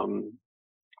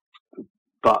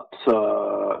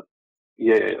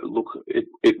 Look,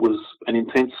 it was an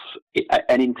intense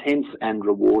and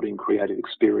rewarding creative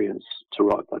experience to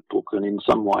write that book, and in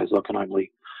some ways I can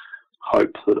only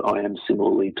hope that I am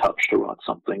similarly touched to write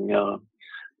something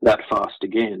that fast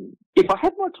again. If I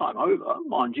had my time over,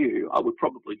 mind you, I would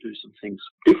probably do some things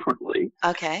differently.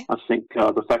 Okay. I think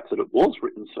the fact that it was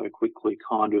written so quickly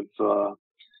kind of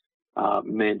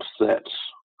meant that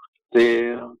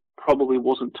there probably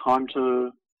wasn't time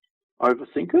to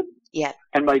overthink it. Yeah.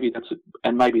 And maybe that's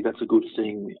a good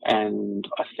thing, and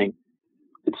I think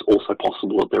it's also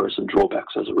possible that there are some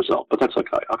drawbacks as a result, but that's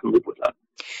okay. I can live with that.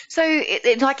 So,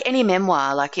 it's like any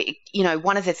memoir,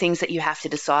 one of the things that you have to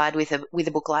decide with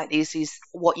a book like this is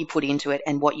what you put into it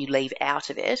and what you leave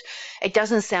out of it. It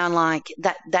doesn't sound like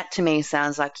that. That to me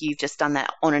sounds like you've just done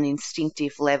that on an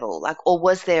instinctive level. Or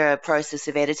was there a process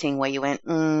of editing where you went,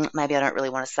 maybe I don't really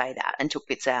want to say that, and took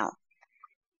bits out?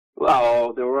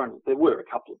 Oh, there were a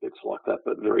couple of bits like that,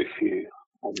 but very few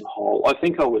on the whole. I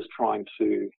think I was trying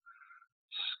to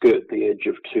skirt the edge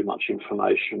of too much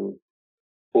information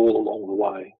all along the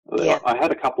way. Yeah. I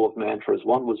had a couple of mantras.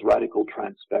 One was radical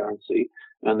transparency,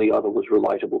 and the other was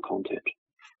relatable content.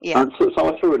 Yeah. And so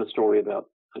I threw in a story about,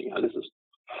 this is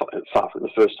far from the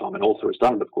first time an author has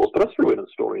done it, of course, but I threw in a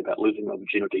story about losing my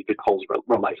virginity because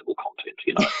relatable content,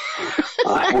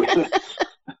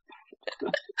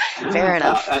 Fair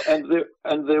enough.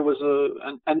 And there was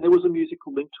a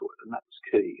musical link to it, and that was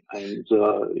key. And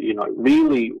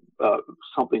really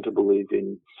something to believe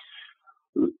in.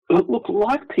 Look,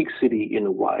 like Pig City in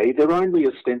a way, they're only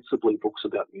ostensibly books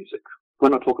about music.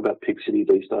 When I talk about Pig City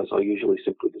these days, I usually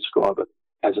simply describe it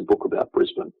as a book about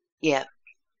Brisbane. Yeah.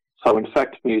 So, in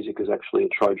fact, music is actually a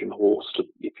Trojan horse,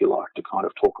 if you like, to kind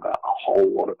of talk about a whole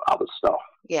lot of other stuff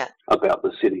about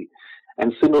the city.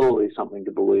 And similarly, something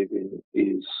to believe in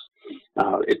is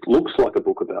it looks like a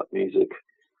book about music.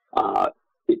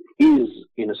 It is,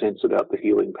 in a sense, about the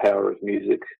healing power of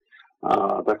music.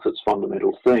 That's its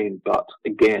fundamental theme. But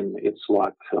again, it's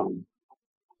like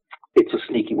it's a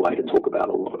sneaky way to talk about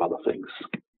a lot of other things.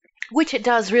 Which it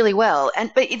does really well.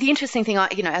 But the interesting thing,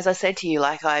 as I said to you,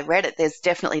 like I read it, there's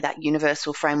definitely that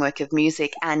universal framework of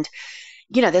music. And,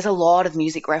 there's a lot of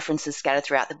music references scattered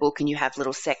throughout the book, and you have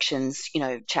little sections,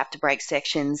 chapter break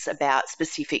sections about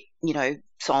specific,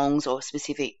 songs or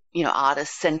specific,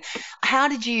 artists. And how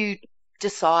did you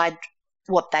decide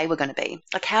what they were going to be?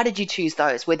 Like, how did you choose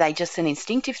those? Were they just an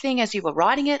instinctive thing as you were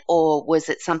writing it, or was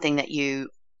it something that you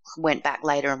went back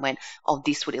later and went, oh,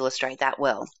 this would illustrate that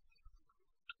well?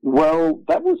 Well,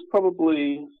 that was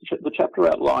probably the chapter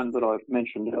outline that I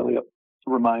mentioned earlier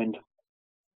remained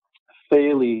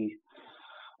fairly,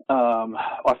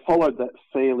 I followed that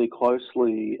fairly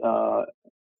closely,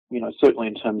 certainly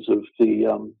in terms of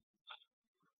the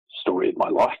story of my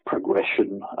life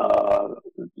progression,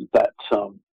 that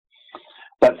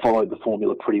followed the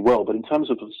formula pretty well. But in terms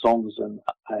of the songs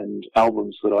and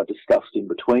albums that I discussed in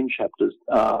between chapters,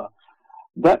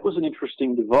 that was an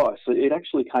interesting device. It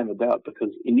actually came about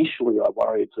because initially I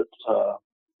worried that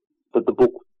the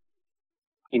book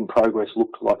in progress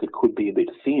looked like it could be a bit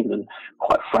thin, and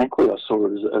quite frankly I saw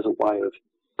it as a way of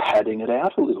padding it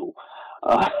out a little.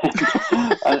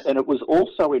 And it was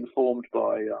also informed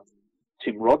by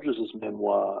Tim Rogers'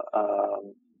 memoir,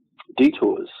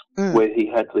 Detours, where he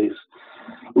had these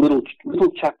little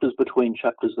chapters between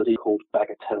chapters that he called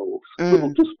bagatelles,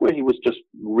 just where he was just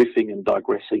riffing and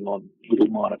digressing on little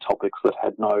minor topics that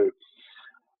had no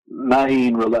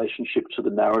main relationship to the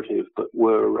narrative, but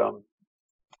were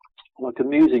like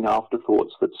amusing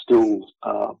afterthoughts that still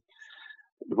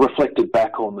reflected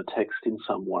back on the text in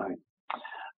some way.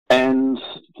 And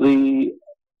the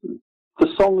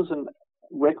songs and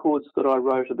records that I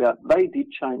wrote about, they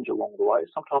did change along the way.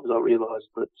 Sometimes I realised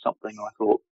that something I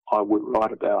thought I would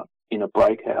write about in a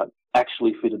breakout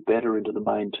actually fitted better into the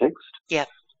main text. Yeah.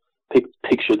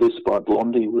 Picture This by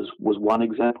Blondie was one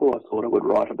example. I thought I would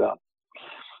write about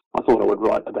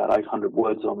 800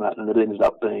 words on that, and it ended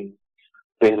up being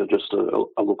better just to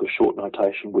look a short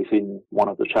notation within one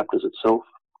of the chapters itself.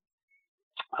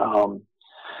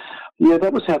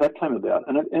 That was how that came about,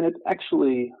 and it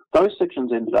actually, those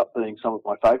sections ended up being some of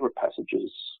my favourite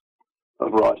passages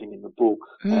of writing in the book,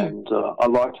 and I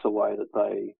liked the way that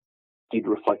they did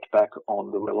reflect back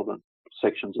on the relevant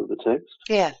sections of the text.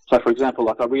 Yeah. So, for example,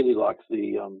 like I really liked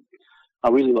the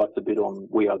bit on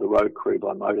 "We Are the Road Crew"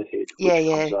 by Motorhead,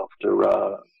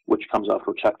 which comes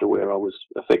after a chapter where I was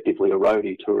effectively a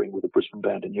roadie touring with a Brisbane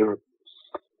band in Europe.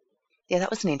 Yeah, that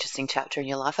was an interesting chapter in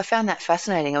your life. I found that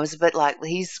fascinating. I was a bit like,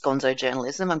 he's gonzo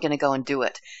journalism. I'm going to go and do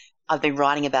it. I've been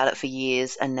writing about it for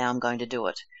years, and now I'm going to do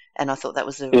it. And I thought that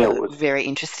was a very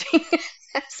interesting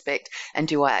aspect. And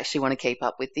do I actually want to keep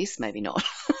up with this? Maybe not.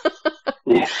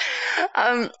 Yeah.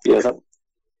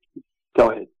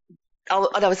 Go ahead.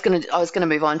 I was going to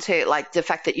move on to like the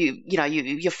fact that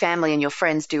your family and your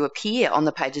friends do appear on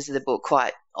the pages of the book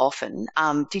quite often.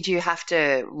 Did you have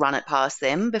to run it past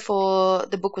them before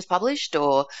the book was published,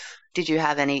 or did they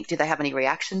have any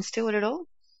reactions to it at all?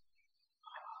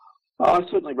 I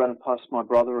certainly ran it past my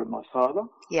brother and my father,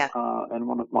 and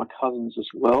one of my cousins as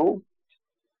well,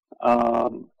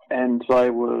 and they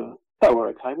were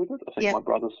okay with it. I think my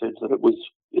brother said that it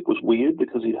was weird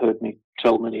because he'd heard me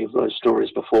tell many of those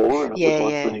stories before, and it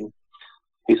was like being,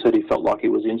 he said he felt like he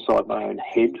was inside my own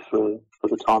head for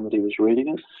the time that he was reading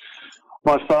it.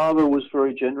 My father was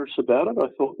very generous about it. I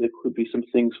thought there could be some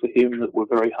things for him that were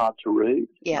very hard to read,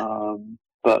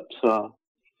 but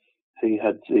he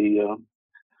had the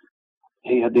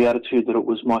attitude that it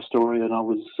was my story, and I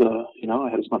was, I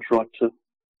had as much right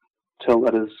tell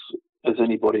that as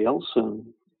anybody else, and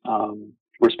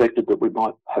respected that we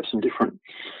might have some different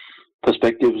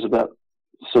perspectives about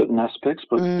certain aspects,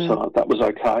 but that was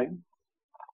okay.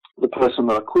 The person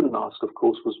that I couldn't ask, of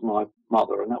course, was my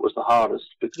mother, and that was the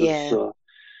hardest because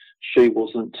she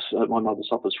wasn't. My mother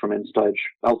suffers from end-stage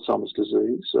Alzheimer's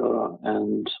disease,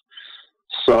 and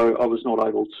so I was not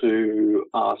able to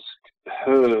ask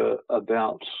her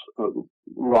about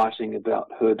writing about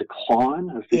her decline,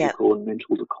 her physical and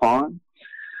mental decline,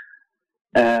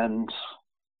 and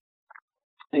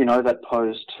that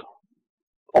posed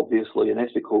obviously an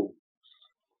ethical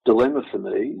dilemma for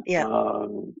me.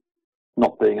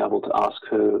 Not being able to ask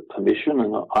her permission,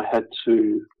 and I had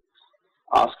to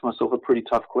ask myself a pretty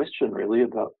tough question, really,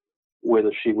 about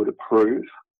whether she would approve,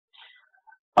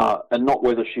 and not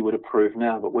whether she would approve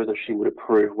now, but whether she would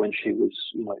approve when she was,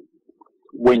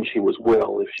 when she was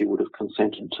well, if she would have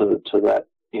consented to that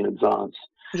in advance.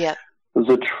 Yeah.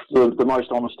 The most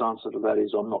honest answer to that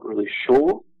is I'm not really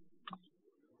sure.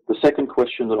 The second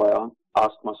question that I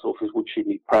asked myself is, would she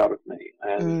be proud of me?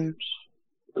 And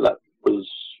that was.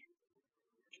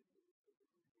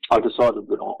 I decided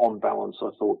that on balance, I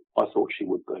thought she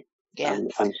would be,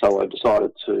 and so I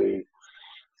decided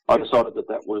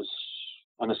that was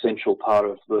an essential part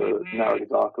of the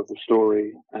narrative arc of the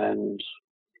story, and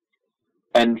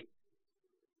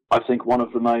I think one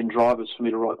of the main drivers for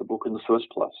me to write the book in the first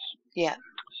place. Yeah.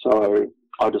 So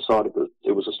I decided that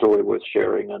it was a story worth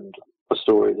sharing and a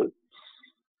story that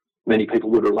many people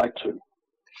would relate to,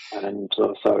 and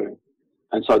so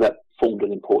that formed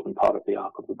an important part of the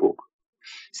arc of the book.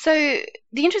 So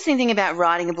the interesting thing about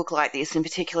writing a book like this, and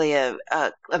particularly a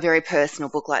very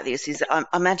personal book like this, is I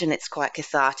imagine it's quite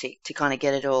cathartic to kind of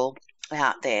get it all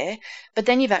out there, but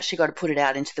then you've actually got to put it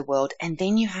out into the world, and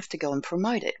then you have to go and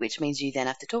promote it, which means you then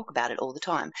have to talk about it all the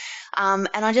time. And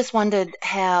I just wondered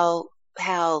how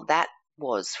that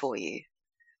was for you.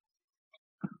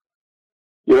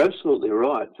 You're absolutely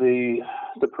right. The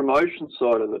promotion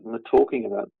side of it and the talking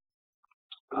about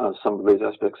some of these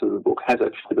aspects of the book has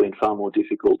actually been far more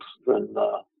difficult than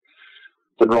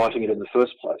writing it in the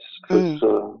first place. Because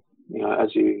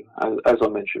as I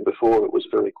mentioned before, it was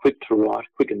very quick to write,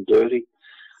 quick and dirty.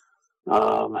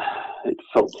 It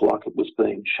felt like it was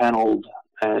being channeled,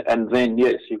 and then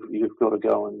yes, you've got to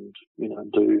go and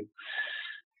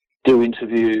do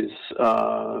interviews,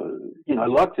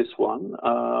 like this one,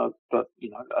 but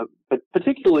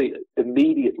particularly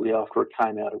immediately after it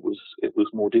came out, it was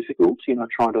more difficult.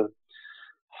 Trying to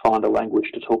find a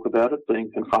language to talk about it,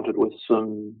 being confronted with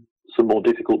some more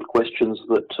difficult questions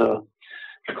that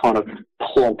kind of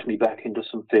plonked me back into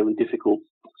some fairly difficult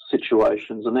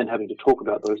situations, and then having to talk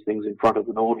about those things in front of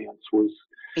an audience was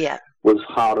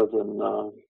harder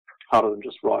than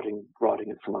just writing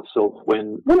it for myself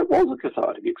when it was a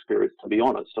cathartic experience, to be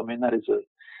honest. I mean, that is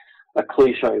a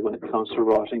cliche when it comes to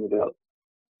writing about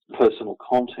personal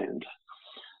content.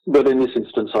 But in this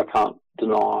instance, I can't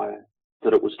deny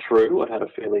that it was true. I'd had a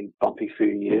fairly bumpy few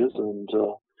years, and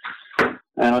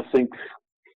I think,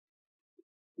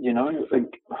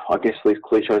 I guess these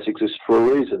cliches exist for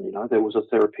a reason. There was a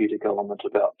therapeutic element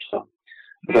about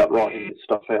writing this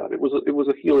stuff out. It was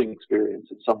a healing experience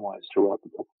in some ways to write the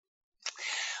book.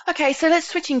 Okay, so let's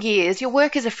switching gears. Your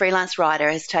work as a freelance writer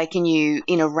has taken you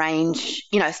in a range,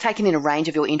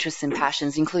 of your interests and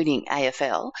passions, including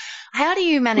AFL. How do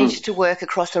you manage to work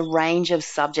across a range of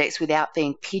subjects without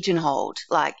being pigeonholed,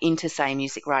 like into, say,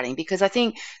 music writing? Because I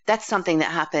think that's something that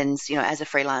happens, as a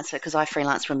freelancer, because I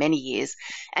freelanced for many years,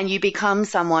 and you become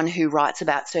someone who writes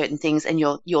about certain things, and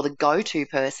you're the go-to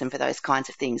person for those kinds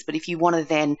of things. But if you want to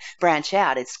then branch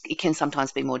out, it can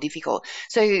sometimes be more difficult.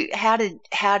 So how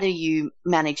do you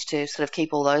manage to sort of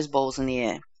keep all those balls in the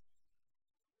air?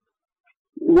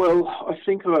 Well, I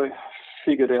think I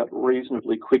figured out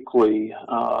reasonably quickly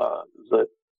that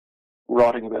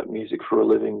writing about music for a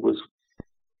living was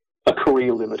a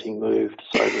career-limiting move, to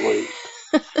say the least.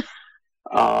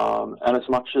 And as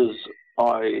much as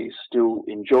I still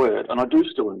enjoy it, and I do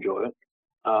still enjoy it,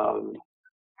 I've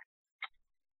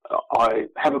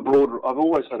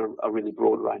always had a really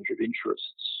broad range of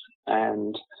interests,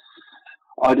 and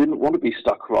I didn't want to be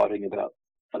stuck writing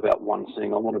about one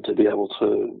thing. I wanted to be able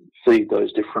to feed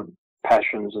those different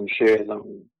passions and share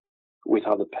them with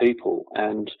other people.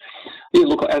 And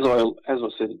look, as I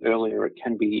said earlier, it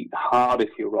can be hard if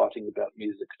you're writing about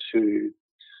music to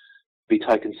be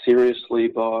taken seriously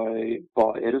by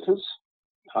editors,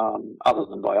 other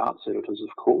than by arts editors,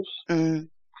 of course.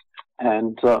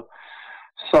 And so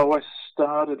I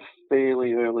started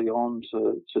fairly early on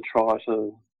to try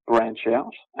to branch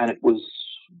out, and it was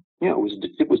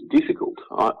difficult.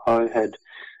 I had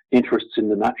interests in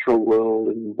the natural world,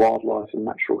 in wildlife and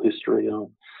natural history. I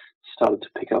started to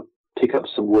pick up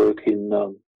some work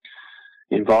in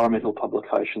environmental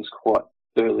publications quite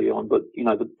early on. But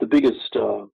the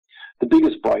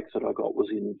biggest break that I got was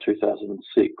in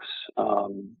 2006,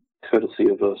 courtesy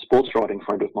of a sports writing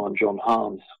friend of mine, John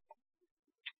Harms,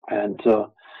 and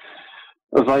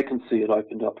a vacancy had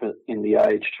opened up in The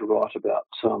Age to write about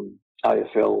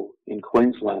AFL in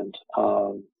Queensland,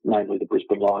 namely the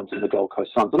Brisbane Lions and the Gold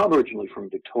Coast Suns. And I'm originally from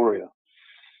Victoria,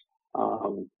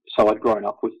 so I'd grown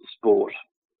up with the sport.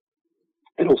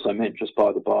 It also meant, just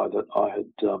by the by, that I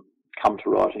had come to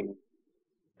writing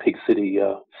Pig City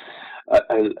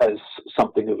as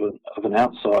something of an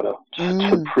outsider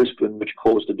to Brisbane, which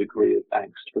caused a degree of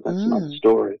angst, but that's another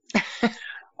story.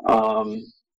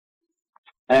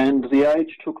 And The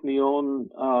Age took me on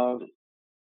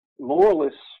more or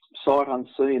less sight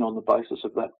unseen on the basis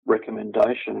of that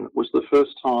recommendation. It was the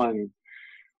first time,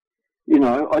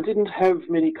 I didn't have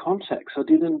many contacts. I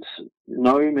didn't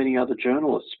know many other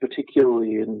journalists,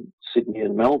 particularly in Sydney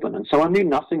and Melbourne. And so I knew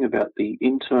nothing about the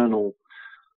internal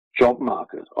job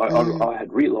market. I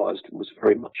had realised it was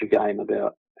very much a game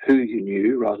about who you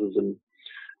knew rather than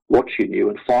what you knew.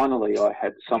 And finally I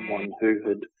had someone who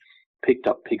had picked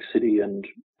up Pig City and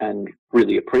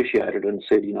really appreciated it and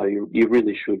said, you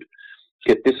really should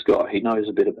get this guy. He knows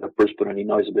a bit about Brisbane and he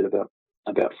knows a bit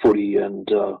about footy and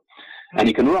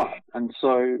he can write. And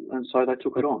so they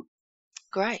took it on.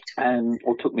 Great.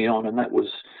 Or took me on, and that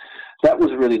was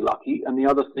really lucky. And the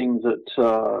other thing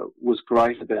that was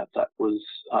great about that was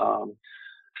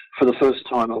for the first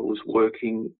time I was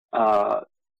working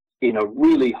in a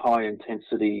really high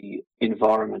intensity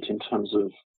environment in terms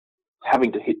of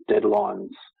having to hit deadlines,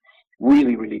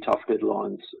 really, really tough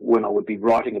deadlines, when I would be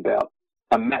writing about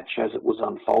a match as it was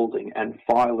unfolding and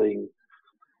filing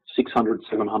 600,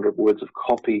 700 words of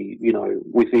copy,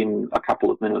 within a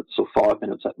couple of minutes or 5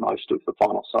 minutes at most of the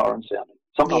final siren sounding,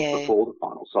 sometimes before the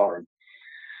final siren.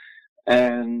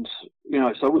 And,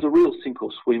 so it was a real sink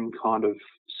or swim kind of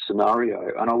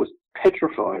scenario. And I was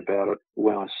petrified about it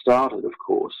when I started, of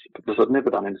course, because I'd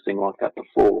never done anything like that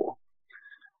before.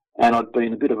 And I'd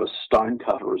been a bit of a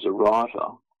stonecutter as a writer.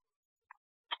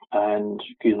 And,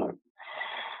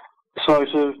 so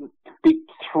to be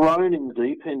thrown in the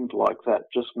deep end like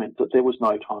that just meant that there was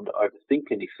no time to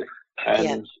overthink anything.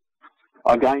 And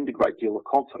I gained a great deal of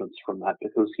confidence from that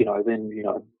because, then,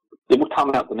 it would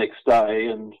come out the next day,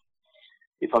 and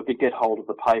if I could get hold of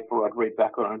the paper, I'd read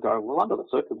back on it and go, well, under the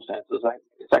circumstances,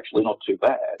 it's actually not too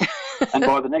bad. And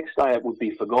by the next day, it would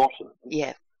be forgotten.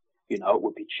 Yeah. It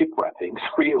would be chip wrappings,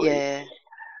 really. Yeah.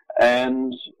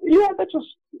 And, that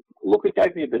just, it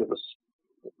gave me a bit of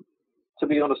to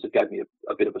be honest, it gave me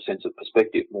a bit of a sense of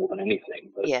perspective more than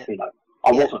anything. But,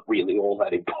 I wasn't really all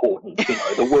that important.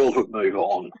 The world would move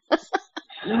on.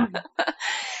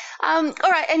 All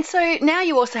right, and so now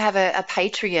you also have a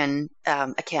Patreon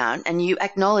account, and you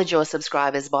acknowledge your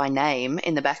subscribers by name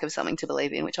in the back of Something to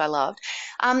Believe In, which I loved.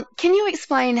 Can you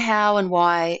explain how and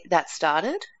why that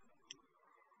started?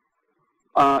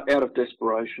 Out of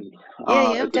desperation.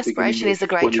 Desperation is a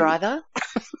great driver.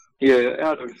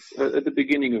 At the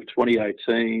beginning of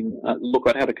 2018,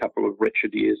 I'd had a couple of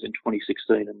wretched years in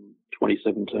 2016 and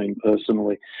 2017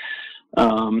 personally.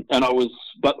 And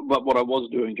but what I was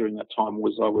doing during that time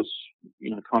was I was,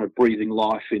 kind of breathing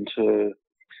life into,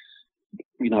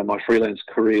 my freelance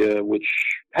career, which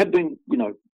had been,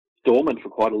 dormant for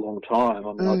quite a long time.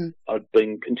 I mean, I'd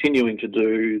been continuing to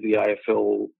do the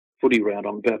AFL footy round.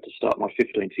 I'm about to start my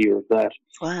 15th year of that.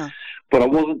 Wow. But I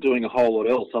wasn't doing a whole lot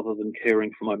else other than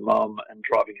caring for my mum and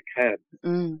driving a cab.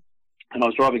 And I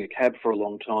was driving a cab for a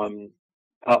long time,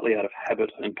 partly out of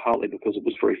habit and partly because it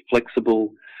was very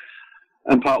flexible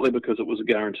and partly because it was a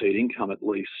guaranteed income at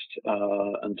least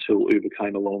until Uber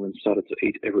came along and started to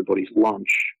eat everybody's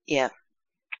lunch. Yeah.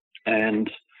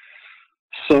 And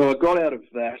so I got out of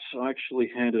that. I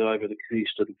actually handed over the keys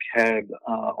to the cab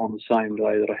on the same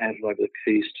day that I handed over the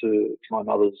keys to my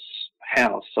mother's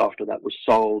house after that was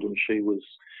sold and she was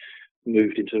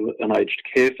moved into an aged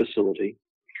care facility.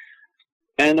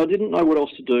 And I didn't know what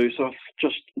else to do, so I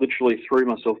just literally threw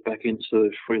myself back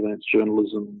into freelance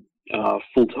journalism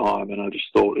full time, and I just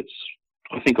thought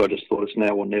it's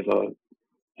now or never,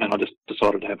 and I just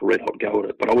decided to have a red hot go at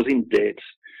it. But I was in debt,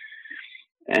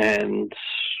 and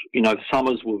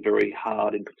summers were very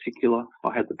hard in particular.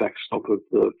 I had the backstop of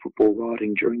the football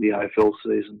writing during the AFL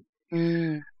season.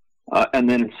 And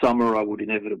then in summer I would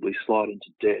inevitably slide into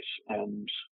debt. And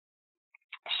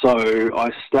so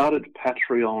I started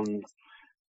Patreon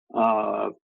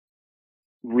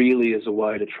really as a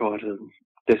way to try to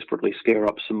desperately scare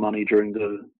up some money during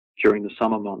the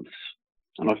summer months.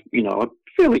 And I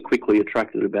fairly quickly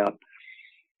attracted about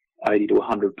 80 to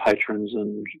 100 patrons,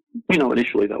 and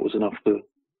initially that was enough to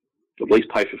at least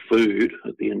pay for food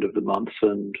at the end of the month,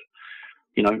 and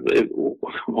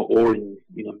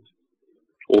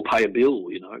or pay a bill,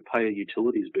 pay a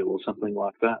utilities bill or something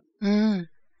like that.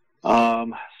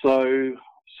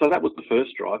 So that was the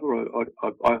first driver.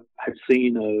 I had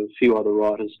seen a few other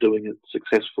writers doing it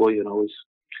successfully, and I was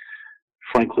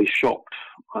frankly shocked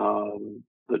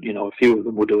that a few of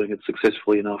them were doing it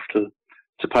successfully enough to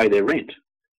pay their rent.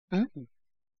 And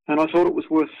I thought it was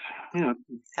worth,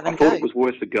 it was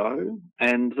worth a go.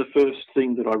 And the first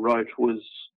thing that I wrote was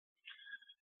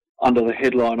under the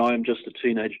headline, "I am just a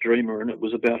teenage dreamer," and it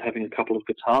was about having a couple of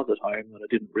guitars at home that I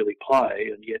didn't really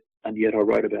play, and yet I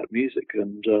wrote about music,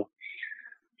 and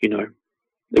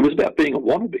it was about being a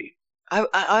wannabe.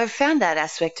 I found that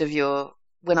aspect of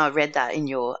when I read that in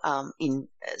your in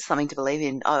Something to Believe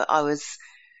In, I was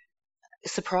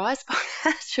surprised by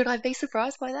that. Should I be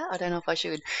surprised by that? I don't know if I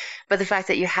should. But the fact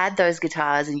that you had those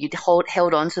guitars and you'd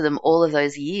held on to them all of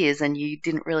those years and you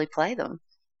didn't really play them.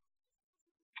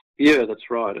 Yeah,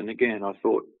 that's right. And again, I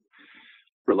thought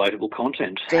relatable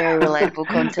content. Very relatable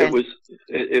content.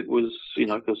 It was,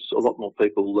 because a lot more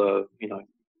people,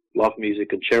 love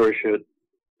music and cherish it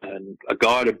and are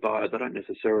guided by it. They don't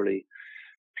necessarily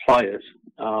play it.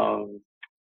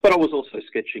 But I was also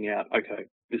sketching out, okay,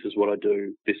 this is what I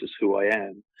do, this is who I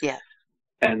am. Yeah.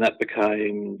 And that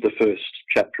became the first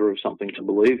chapter of Something to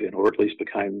Believe In, or at least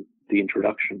became the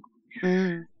introduction.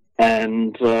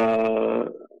 And,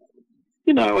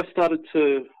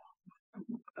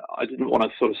 I didn't want to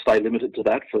sort of stay limited to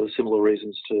that for similar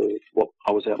reasons to what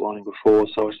I was outlining before,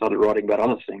 so I started writing about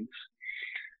other things.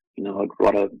 I'd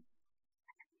write a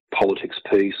politics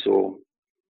piece or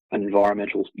an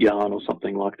environmental yarn or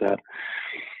something like that.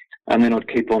 And then I'd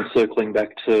keep on circling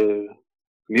back to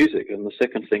music. And the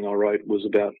second thing I wrote was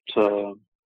about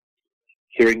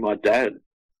hearing my dad.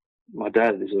 My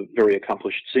dad is a very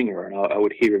accomplished singer, and I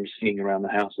would hear him singing around the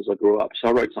house as I grew up. So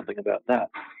I wrote something about that,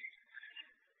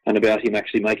 and about him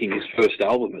actually making his first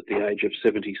album at the age of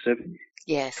 77.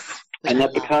 Yes. And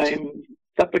that became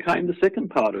the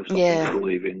second part of Something to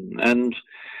Believe In. And,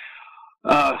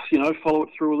 follow it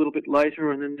through a little bit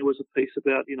later, and then there was a piece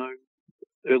about,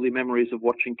 early memories of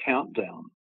watching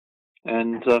Countdown.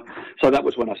 And so that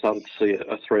was when I started to see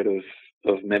a thread of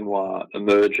memoir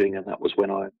emerging, and that was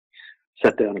when I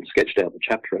sat down and sketched out the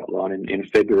chapter outline in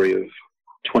February of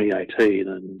 2018,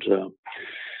 and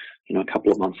a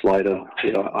couple of months later,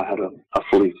 I had a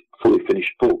fully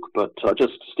finished book. But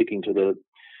just sticking to the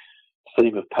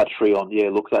theme of Patreon,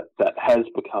 look, that has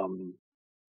become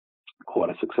quite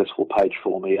a successful page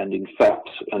for me, and in fact,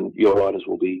 and your writers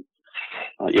will be,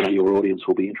 your audience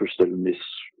will be interested in this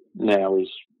now,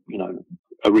 is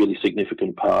a really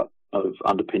significant part of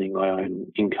underpinning my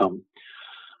own income.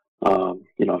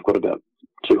 I've got about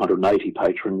 280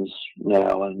 patrons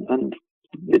now, and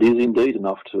it is indeed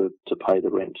enough to pay the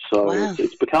rent. So wow.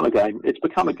 it's become a game. It's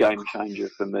become a game changer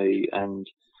for me, and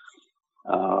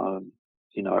I'm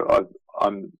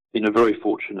in a very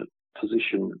fortunate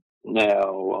position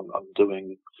now. I'm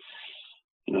doing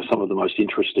some of the most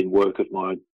interesting work of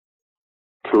my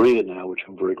career now, which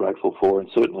I'm very grateful for,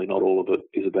 and certainly not all of it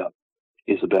is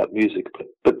about music.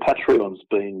 But Patreon's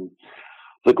been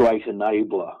the great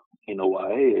enabler in a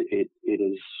way. It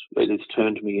has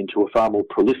turned me into a far more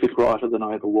prolific writer than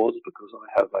I ever was, because I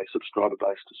have a subscriber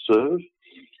base to serve.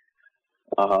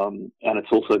 And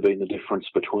it's also been the difference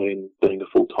between being a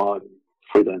full-time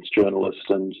freelance journalist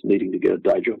and needing to get a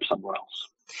day job somewhere else.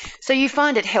 So you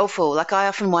find it helpful? Like, I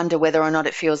often wonder whether or not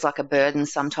it feels like a burden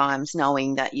sometimes,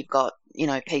 knowing that you've got,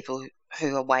 people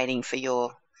who are waiting for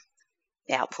your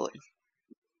output.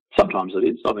 Sometimes it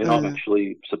is. I mean, I'm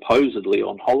actually supposedly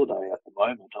on holiday at the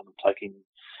moment. I'm taking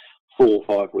 4 or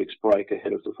 5 weeks break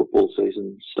ahead of the football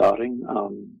season starting,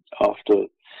 after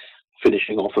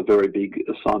finishing off a very big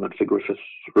assignment for Griffith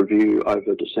Review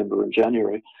over December and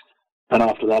January. And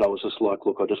after that, I was just like,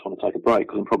 look, I just want to take a break,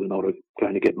 because I'm probably not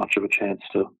going to get much of a chance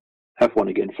to have one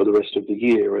again for the rest of the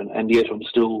year. And yet I'm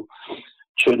still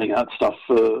churning out stuff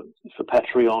for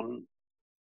Patreon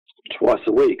twice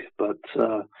a week. But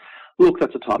look,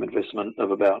 that's a time investment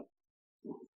of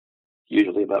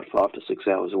usually about 5 to 6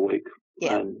 hours a week.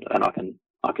 Yeah. And I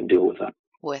can deal with that.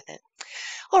 Worth it.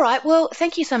 All right. Well,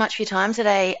 thank you so much for your time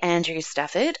today, Andrew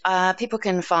Stafford. People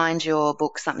can find your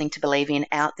book, Something to Believe In,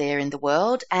 out there in the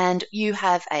world. And you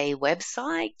have a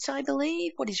website, I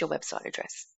believe. What is your website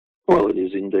address? Well, it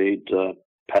is indeed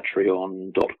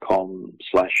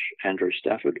patreon.com/Andrew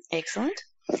Stafford. Excellent.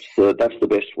 That's the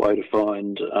best way to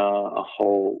find a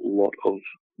whole lot of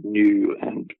new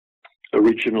and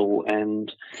original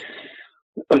and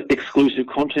exclusive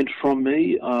content from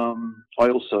me. I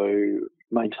also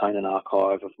maintain an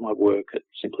archive of my work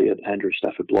simply at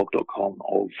andrewstaffordblog.com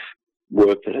of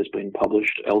work that has been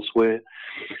published elsewhere.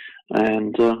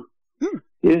 And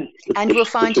and we'll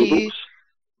find you. Books.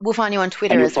 We'll find you on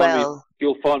Twitter as well.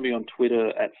 You'll find me on Twitter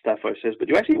at Staffo Says, but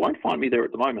you actually won't find me there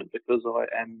at the moment because I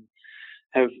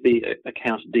have the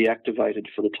account deactivated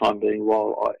for the time being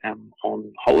while I am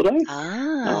on holiday.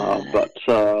 But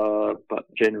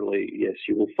generally, yes,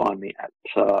 you will find me at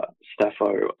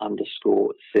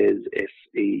Staffo_says,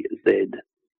 SEZ.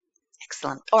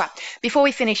 Excellent. All right. Before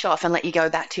we finish off and let you go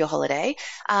back to your holiday,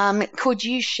 could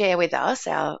you share with us,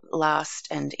 our last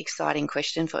and exciting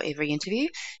question for every interview,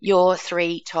 your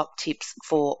 3 top tips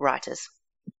for writers?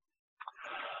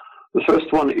 The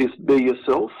first one is be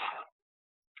yourself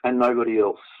and nobody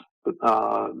else.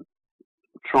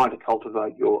 Trying to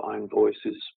cultivate your own voice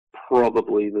is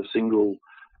probably the single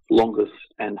longest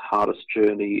and hardest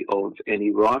journey of any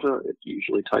writer. It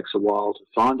usually takes a while to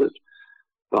find it,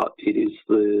 but it is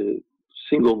the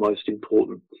single most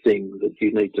important thing that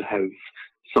you need to have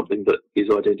something that is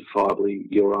identifiably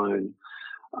your own.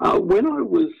 When I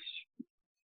was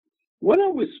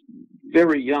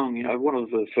very young, one of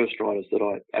the first writers that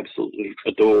I absolutely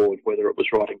adored, whether it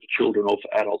was writing for children or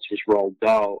for adults, was Roald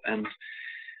Dahl. And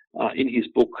in his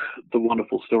book, The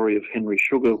Wonderful Story of Henry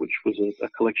Sugar, which was a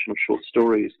collection of short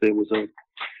stories, there was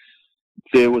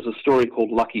a story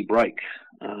called Lucky Break,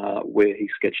 where he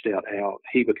sketched out how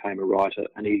he became a writer,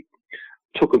 and he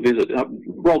took a visit.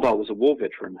 Roald Dahl was a war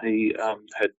veteran. He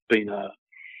had been a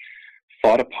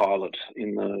fighter pilot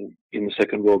in the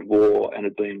Second World War and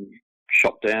had been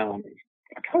shot down.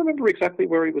 I can't remember exactly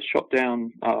where he was shot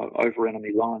down over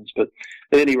enemy lines, but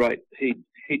at any rate, he'd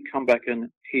come back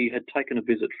and he had taken a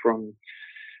visit from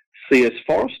C.S.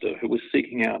 Forrester, who was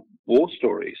seeking out war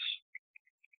stories.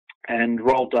 And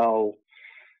Roald Dahl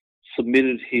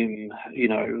submitted him,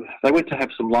 they went to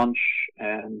have some lunch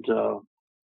and,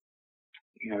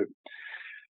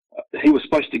 he was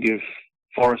supposed to give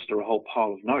Forrester a whole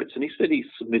pile of notes, and he said he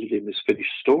submitted him this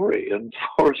finished story, and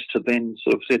Forrester then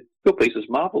sort of said, your piece is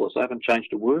marvellous, I haven't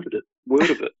changed a word of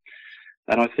it.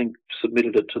 And I think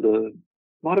submitted it to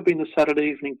might have been the Saturday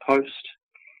Evening Post,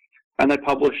 and they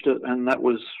published it, and that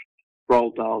was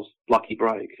Roald Dahl's Lucky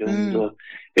Break. And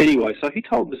anyway, so he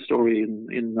told the story in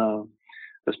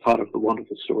as part of The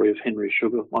Wonderful Story of Henry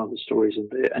Sugar, one of the stories in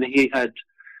there, and he had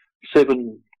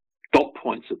 7 dot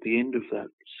points at the end of that,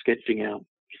 sketching out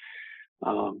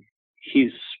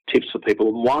his tips for people.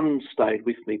 And one stayed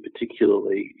with me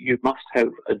particularly. You must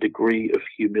have a degree of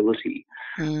humility.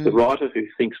 The writer who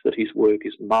thinks that his work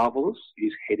is marvellous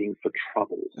is heading for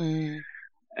trouble.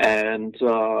 And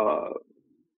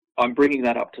I'm bringing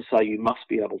that up to say you must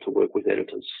be able to work with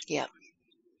editors. Yeah.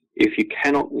 If you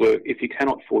cannot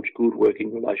forge good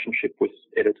working relationship with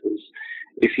editors,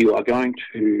 if you are going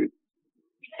to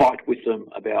fight with them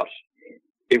about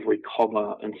every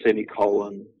comma and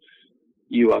semicolon,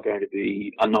 you are going to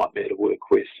be a nightmare to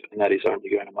work with, and that is only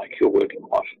going to make your working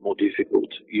life more difficult.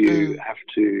 You have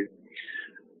to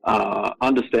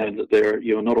understand that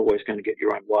you're not always going to get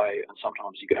your own way, and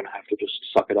sometimes you're going to have to just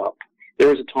suck it up.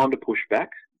 There is a time to push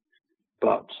back,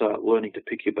 but learning to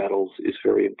pick your battles is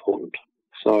very important.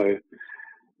 So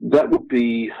that would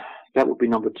be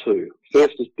number 2.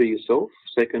 First is be yourself.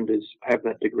 Second is have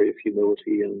that degree of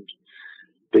humility and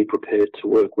be prepared to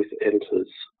work with editors.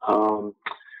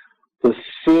 The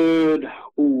third,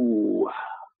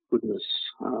 goodness,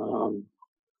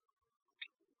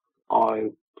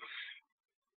 I'm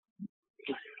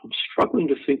struggling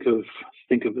to think of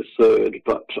a third,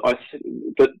 but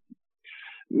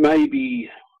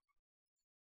maybe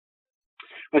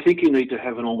I think you need to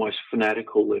have an almost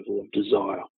fanatical level of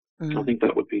desire. I think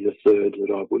that would be the third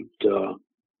that I would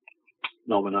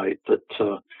nominate.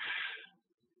 That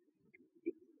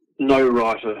no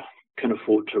writer can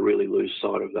afford to really lose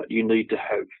sight of that. You need to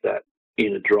have that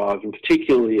inner drive, and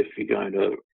particularly if you're going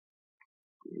to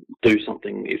do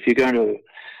something, if you're going to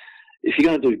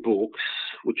do books,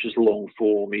 which is long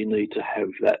form, you need to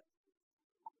have that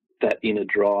inner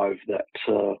drive that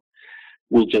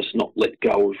will just not let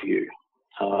go of you.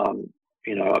 I'm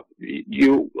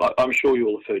sure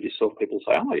you'll have heard yourself, people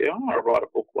say, oh yeah, I want to write a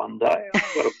book one day,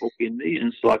 I've got a book in me,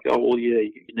 and it's like, oh well, yeah,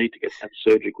 you need to get that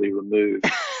surgically removed.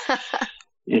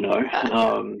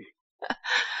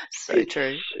 So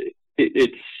true. You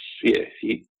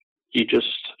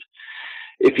just,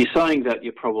 if you're saying that,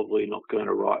 you're probably not going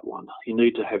to write one. You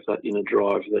need to have that inner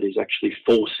drive that is actually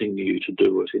forcing you to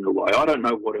do it in a way. I don't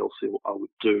know what else I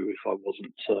would do if I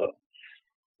wasn't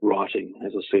writing.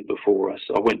 As I said before,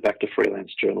 I went back to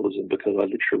freelance journalism because I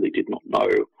literally did not know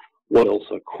what else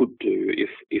I could do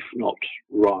if not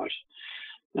write.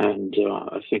 And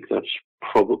I think that's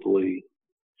probably,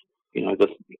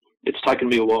 it's taken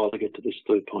me a while to get to this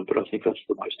third point, but I think that's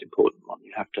the most important one.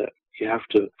 You have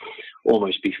to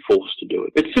almost be forced to do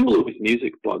it. It's similar with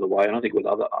music, by the way, and I think with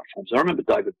other art forms. I remember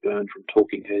David Byrne from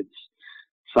Talking Heads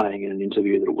saying in an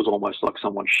interview that it was almost like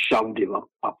someone shoved him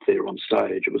up there on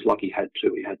stage. It was like he had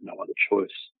no other choice.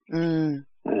 And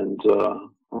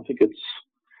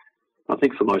I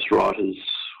think for most writers,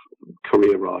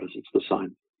 career writers, it's the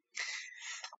same.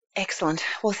 Excellent.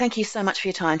 Well, thank you so much for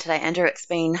your time today, Andrew. It's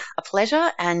been a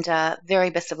pleasure, and very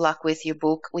best of luck with your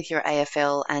book, with your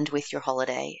AFL, and with your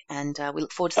holiday. And we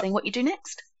look forward to seeing what you do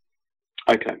next.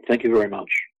 Okay. Thank you very much.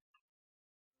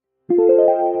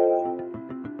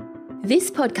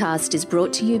 This podcast is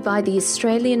brought to you by the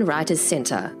Australian Writers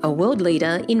Centre, a world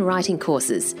leader in writing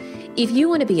courses. If you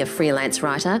want to be a freelance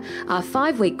writer, our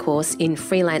 5-week course in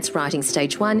Freelance Writing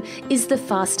Stage 1 is the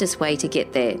fastest way to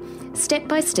get there. Step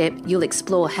by step, you'll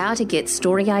explore how to get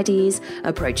story ideas,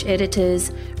 approach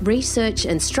editors, research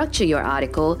and structure your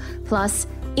article, plus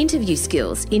interview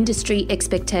skills, industry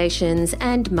expectations,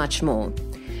 and much more.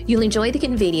 You'll enjoy the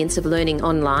convenience of learning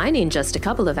online in just a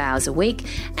couple of hours a week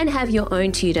and have your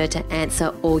own tutor to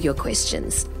answer all your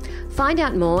questions. Find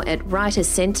out more at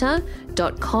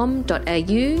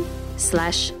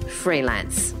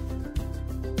writerscentre.com.au/freelance.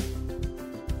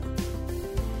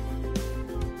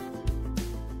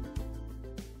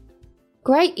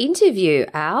 Great interview,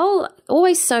 Al.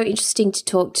 Always so interesting to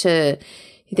talk to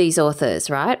these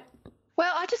authors, right?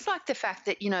 Well, I just like the fact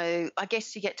that, I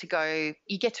guess you get to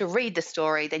read the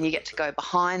story, then you get to go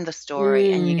behind the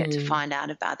story and you get to find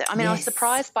out about it. I mean, I was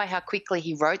surprised by how quickly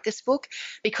he wrote this book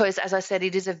because, as I said,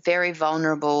 it is a very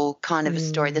vulnerable kind of a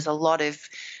story. There's a lot of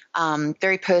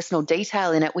very personal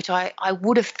detail in it, which I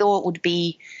would have thought would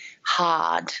be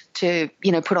hard to,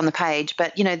 put on the page.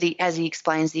 But, as he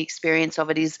explains, the experience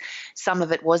of it is some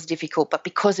of it was difficult, but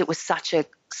because it was such a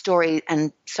story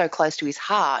and so close to his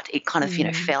heart, it kind of,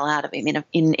 fell out of him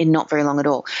in not very long at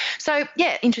all. So,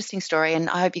 yeah, interesting story. And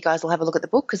I hope you guys will have a look at the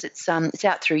book because it's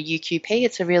out through UQP.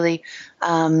 It's a really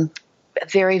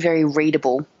very, very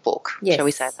readable book. Yes. Shall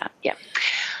we say that? Yeah.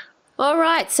 All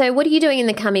right. So what are you doing in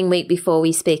the coming week before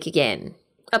we speak again?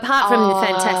 Apart from the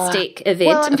fantastic event,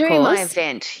 well, I'm doing my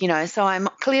event, so I'm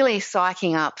clearly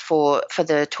psyching up for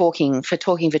talking for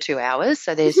 2 hours.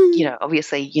 So there's,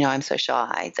 obviously, I'm so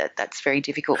shy that's very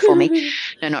difficult for me.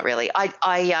 No, not really.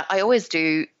 I always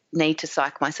do need to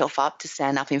psych myself up to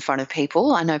stand up in front of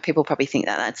people. I know people probably think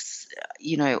that that's,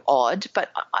 odd,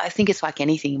 but I think it's like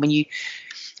anything.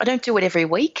 I don't do it every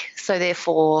week, so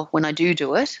therefore when I do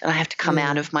it and I have to come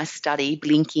out of my study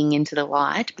blinking into the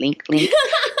light, blink, blink,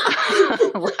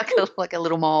 like a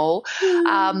little mole,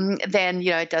 then,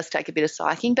 it does take a bit of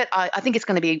psyching. But I think it's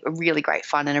going to be a really great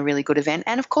fun and a really good event.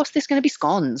 And, of course, there's going to be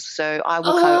scones. So I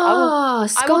will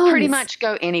pretty much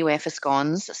go anywhere for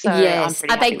scones. So yes.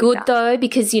 Are they good though?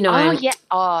 Because, Oh, yeah.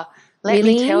 Oh, let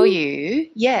me tell you.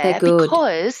 Yeah,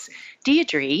 because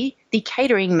Deirdre, the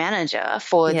catering manager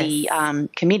for the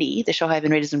committee, the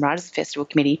Shoalhaven Readers and Writers Festival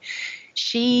Committee,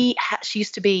 she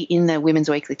used to be in the Women's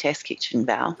Weekly Test Kitchen,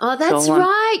 Val. Oh, that's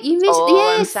right. You missed.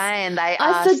 Yes, I'm saying they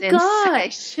are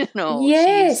sensational.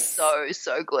 Yes, she's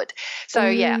so good. So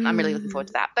yeah, I'm really looking forward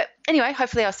to that. But anyway,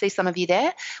 hopefully I'll see some of you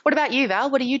there. What about you, Val?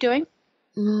 What are you doing?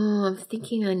 Oh, I'm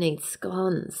thinking I need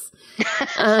scones.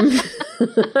 No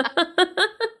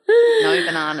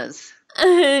bananas.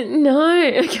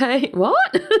 No. Okay.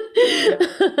 What?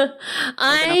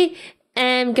 I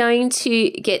am going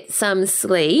to get some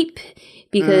sleep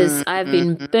because I've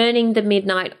been burning the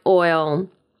midnight oil.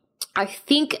 I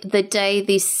think the day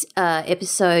this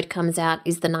episode comes out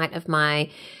is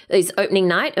opening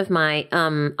night of my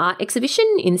art exhibition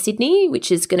in Sydney,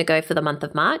 which is going to go for the month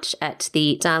of March at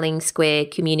the Darling Square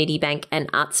Community Bank and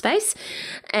Art Space.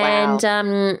 And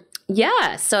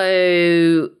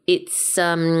so it's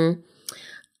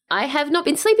I have not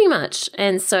been sleeping much,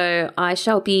 and so I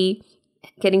shall be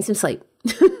getting some sleep.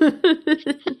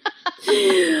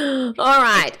 All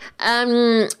right.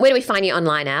 Where do we find you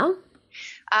online, Al?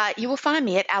 You will find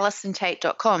me at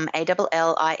AlisonTait.com,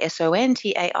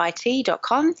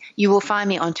 ALLISONTAIT.com. You will find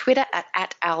me on Twitter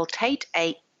at AlTait,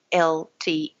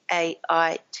 ALTAIT. I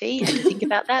had to think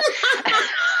about that.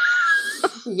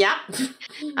 Yep.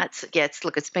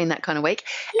 It's been that kind of week.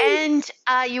 And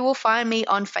you will find me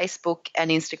on Facebook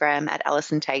and Instagram at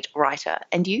Alison Tait Writer.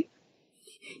 And you?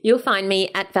 You'll find me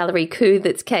at Valerie Khoo,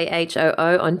 that's Khoo,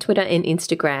 on Twitter and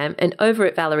Instagram, and over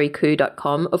at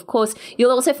valeriekoo.com. Of course,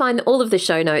 you'll also find all of the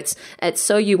show notes at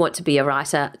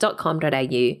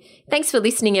soyouwanttobeawriter.com.au. Thanks for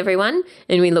listening, everyone,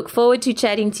 and we look forward to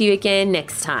chatting to you again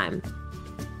next time.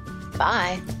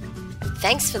 Bye.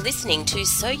 Thanks for listening to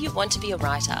So You Want to Be a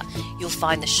Writer. You'll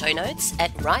find the show notes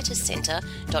at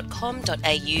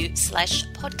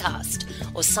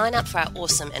writerscentre.com.au/podcast, or sign up for our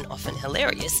awesome and often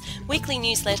hilarious weekly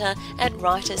newsletter at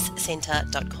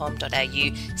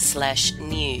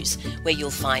writerscentre.com.au/news, where you'll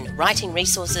find writing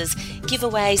resources,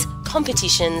 giveaways,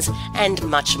 competitions, and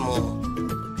much more.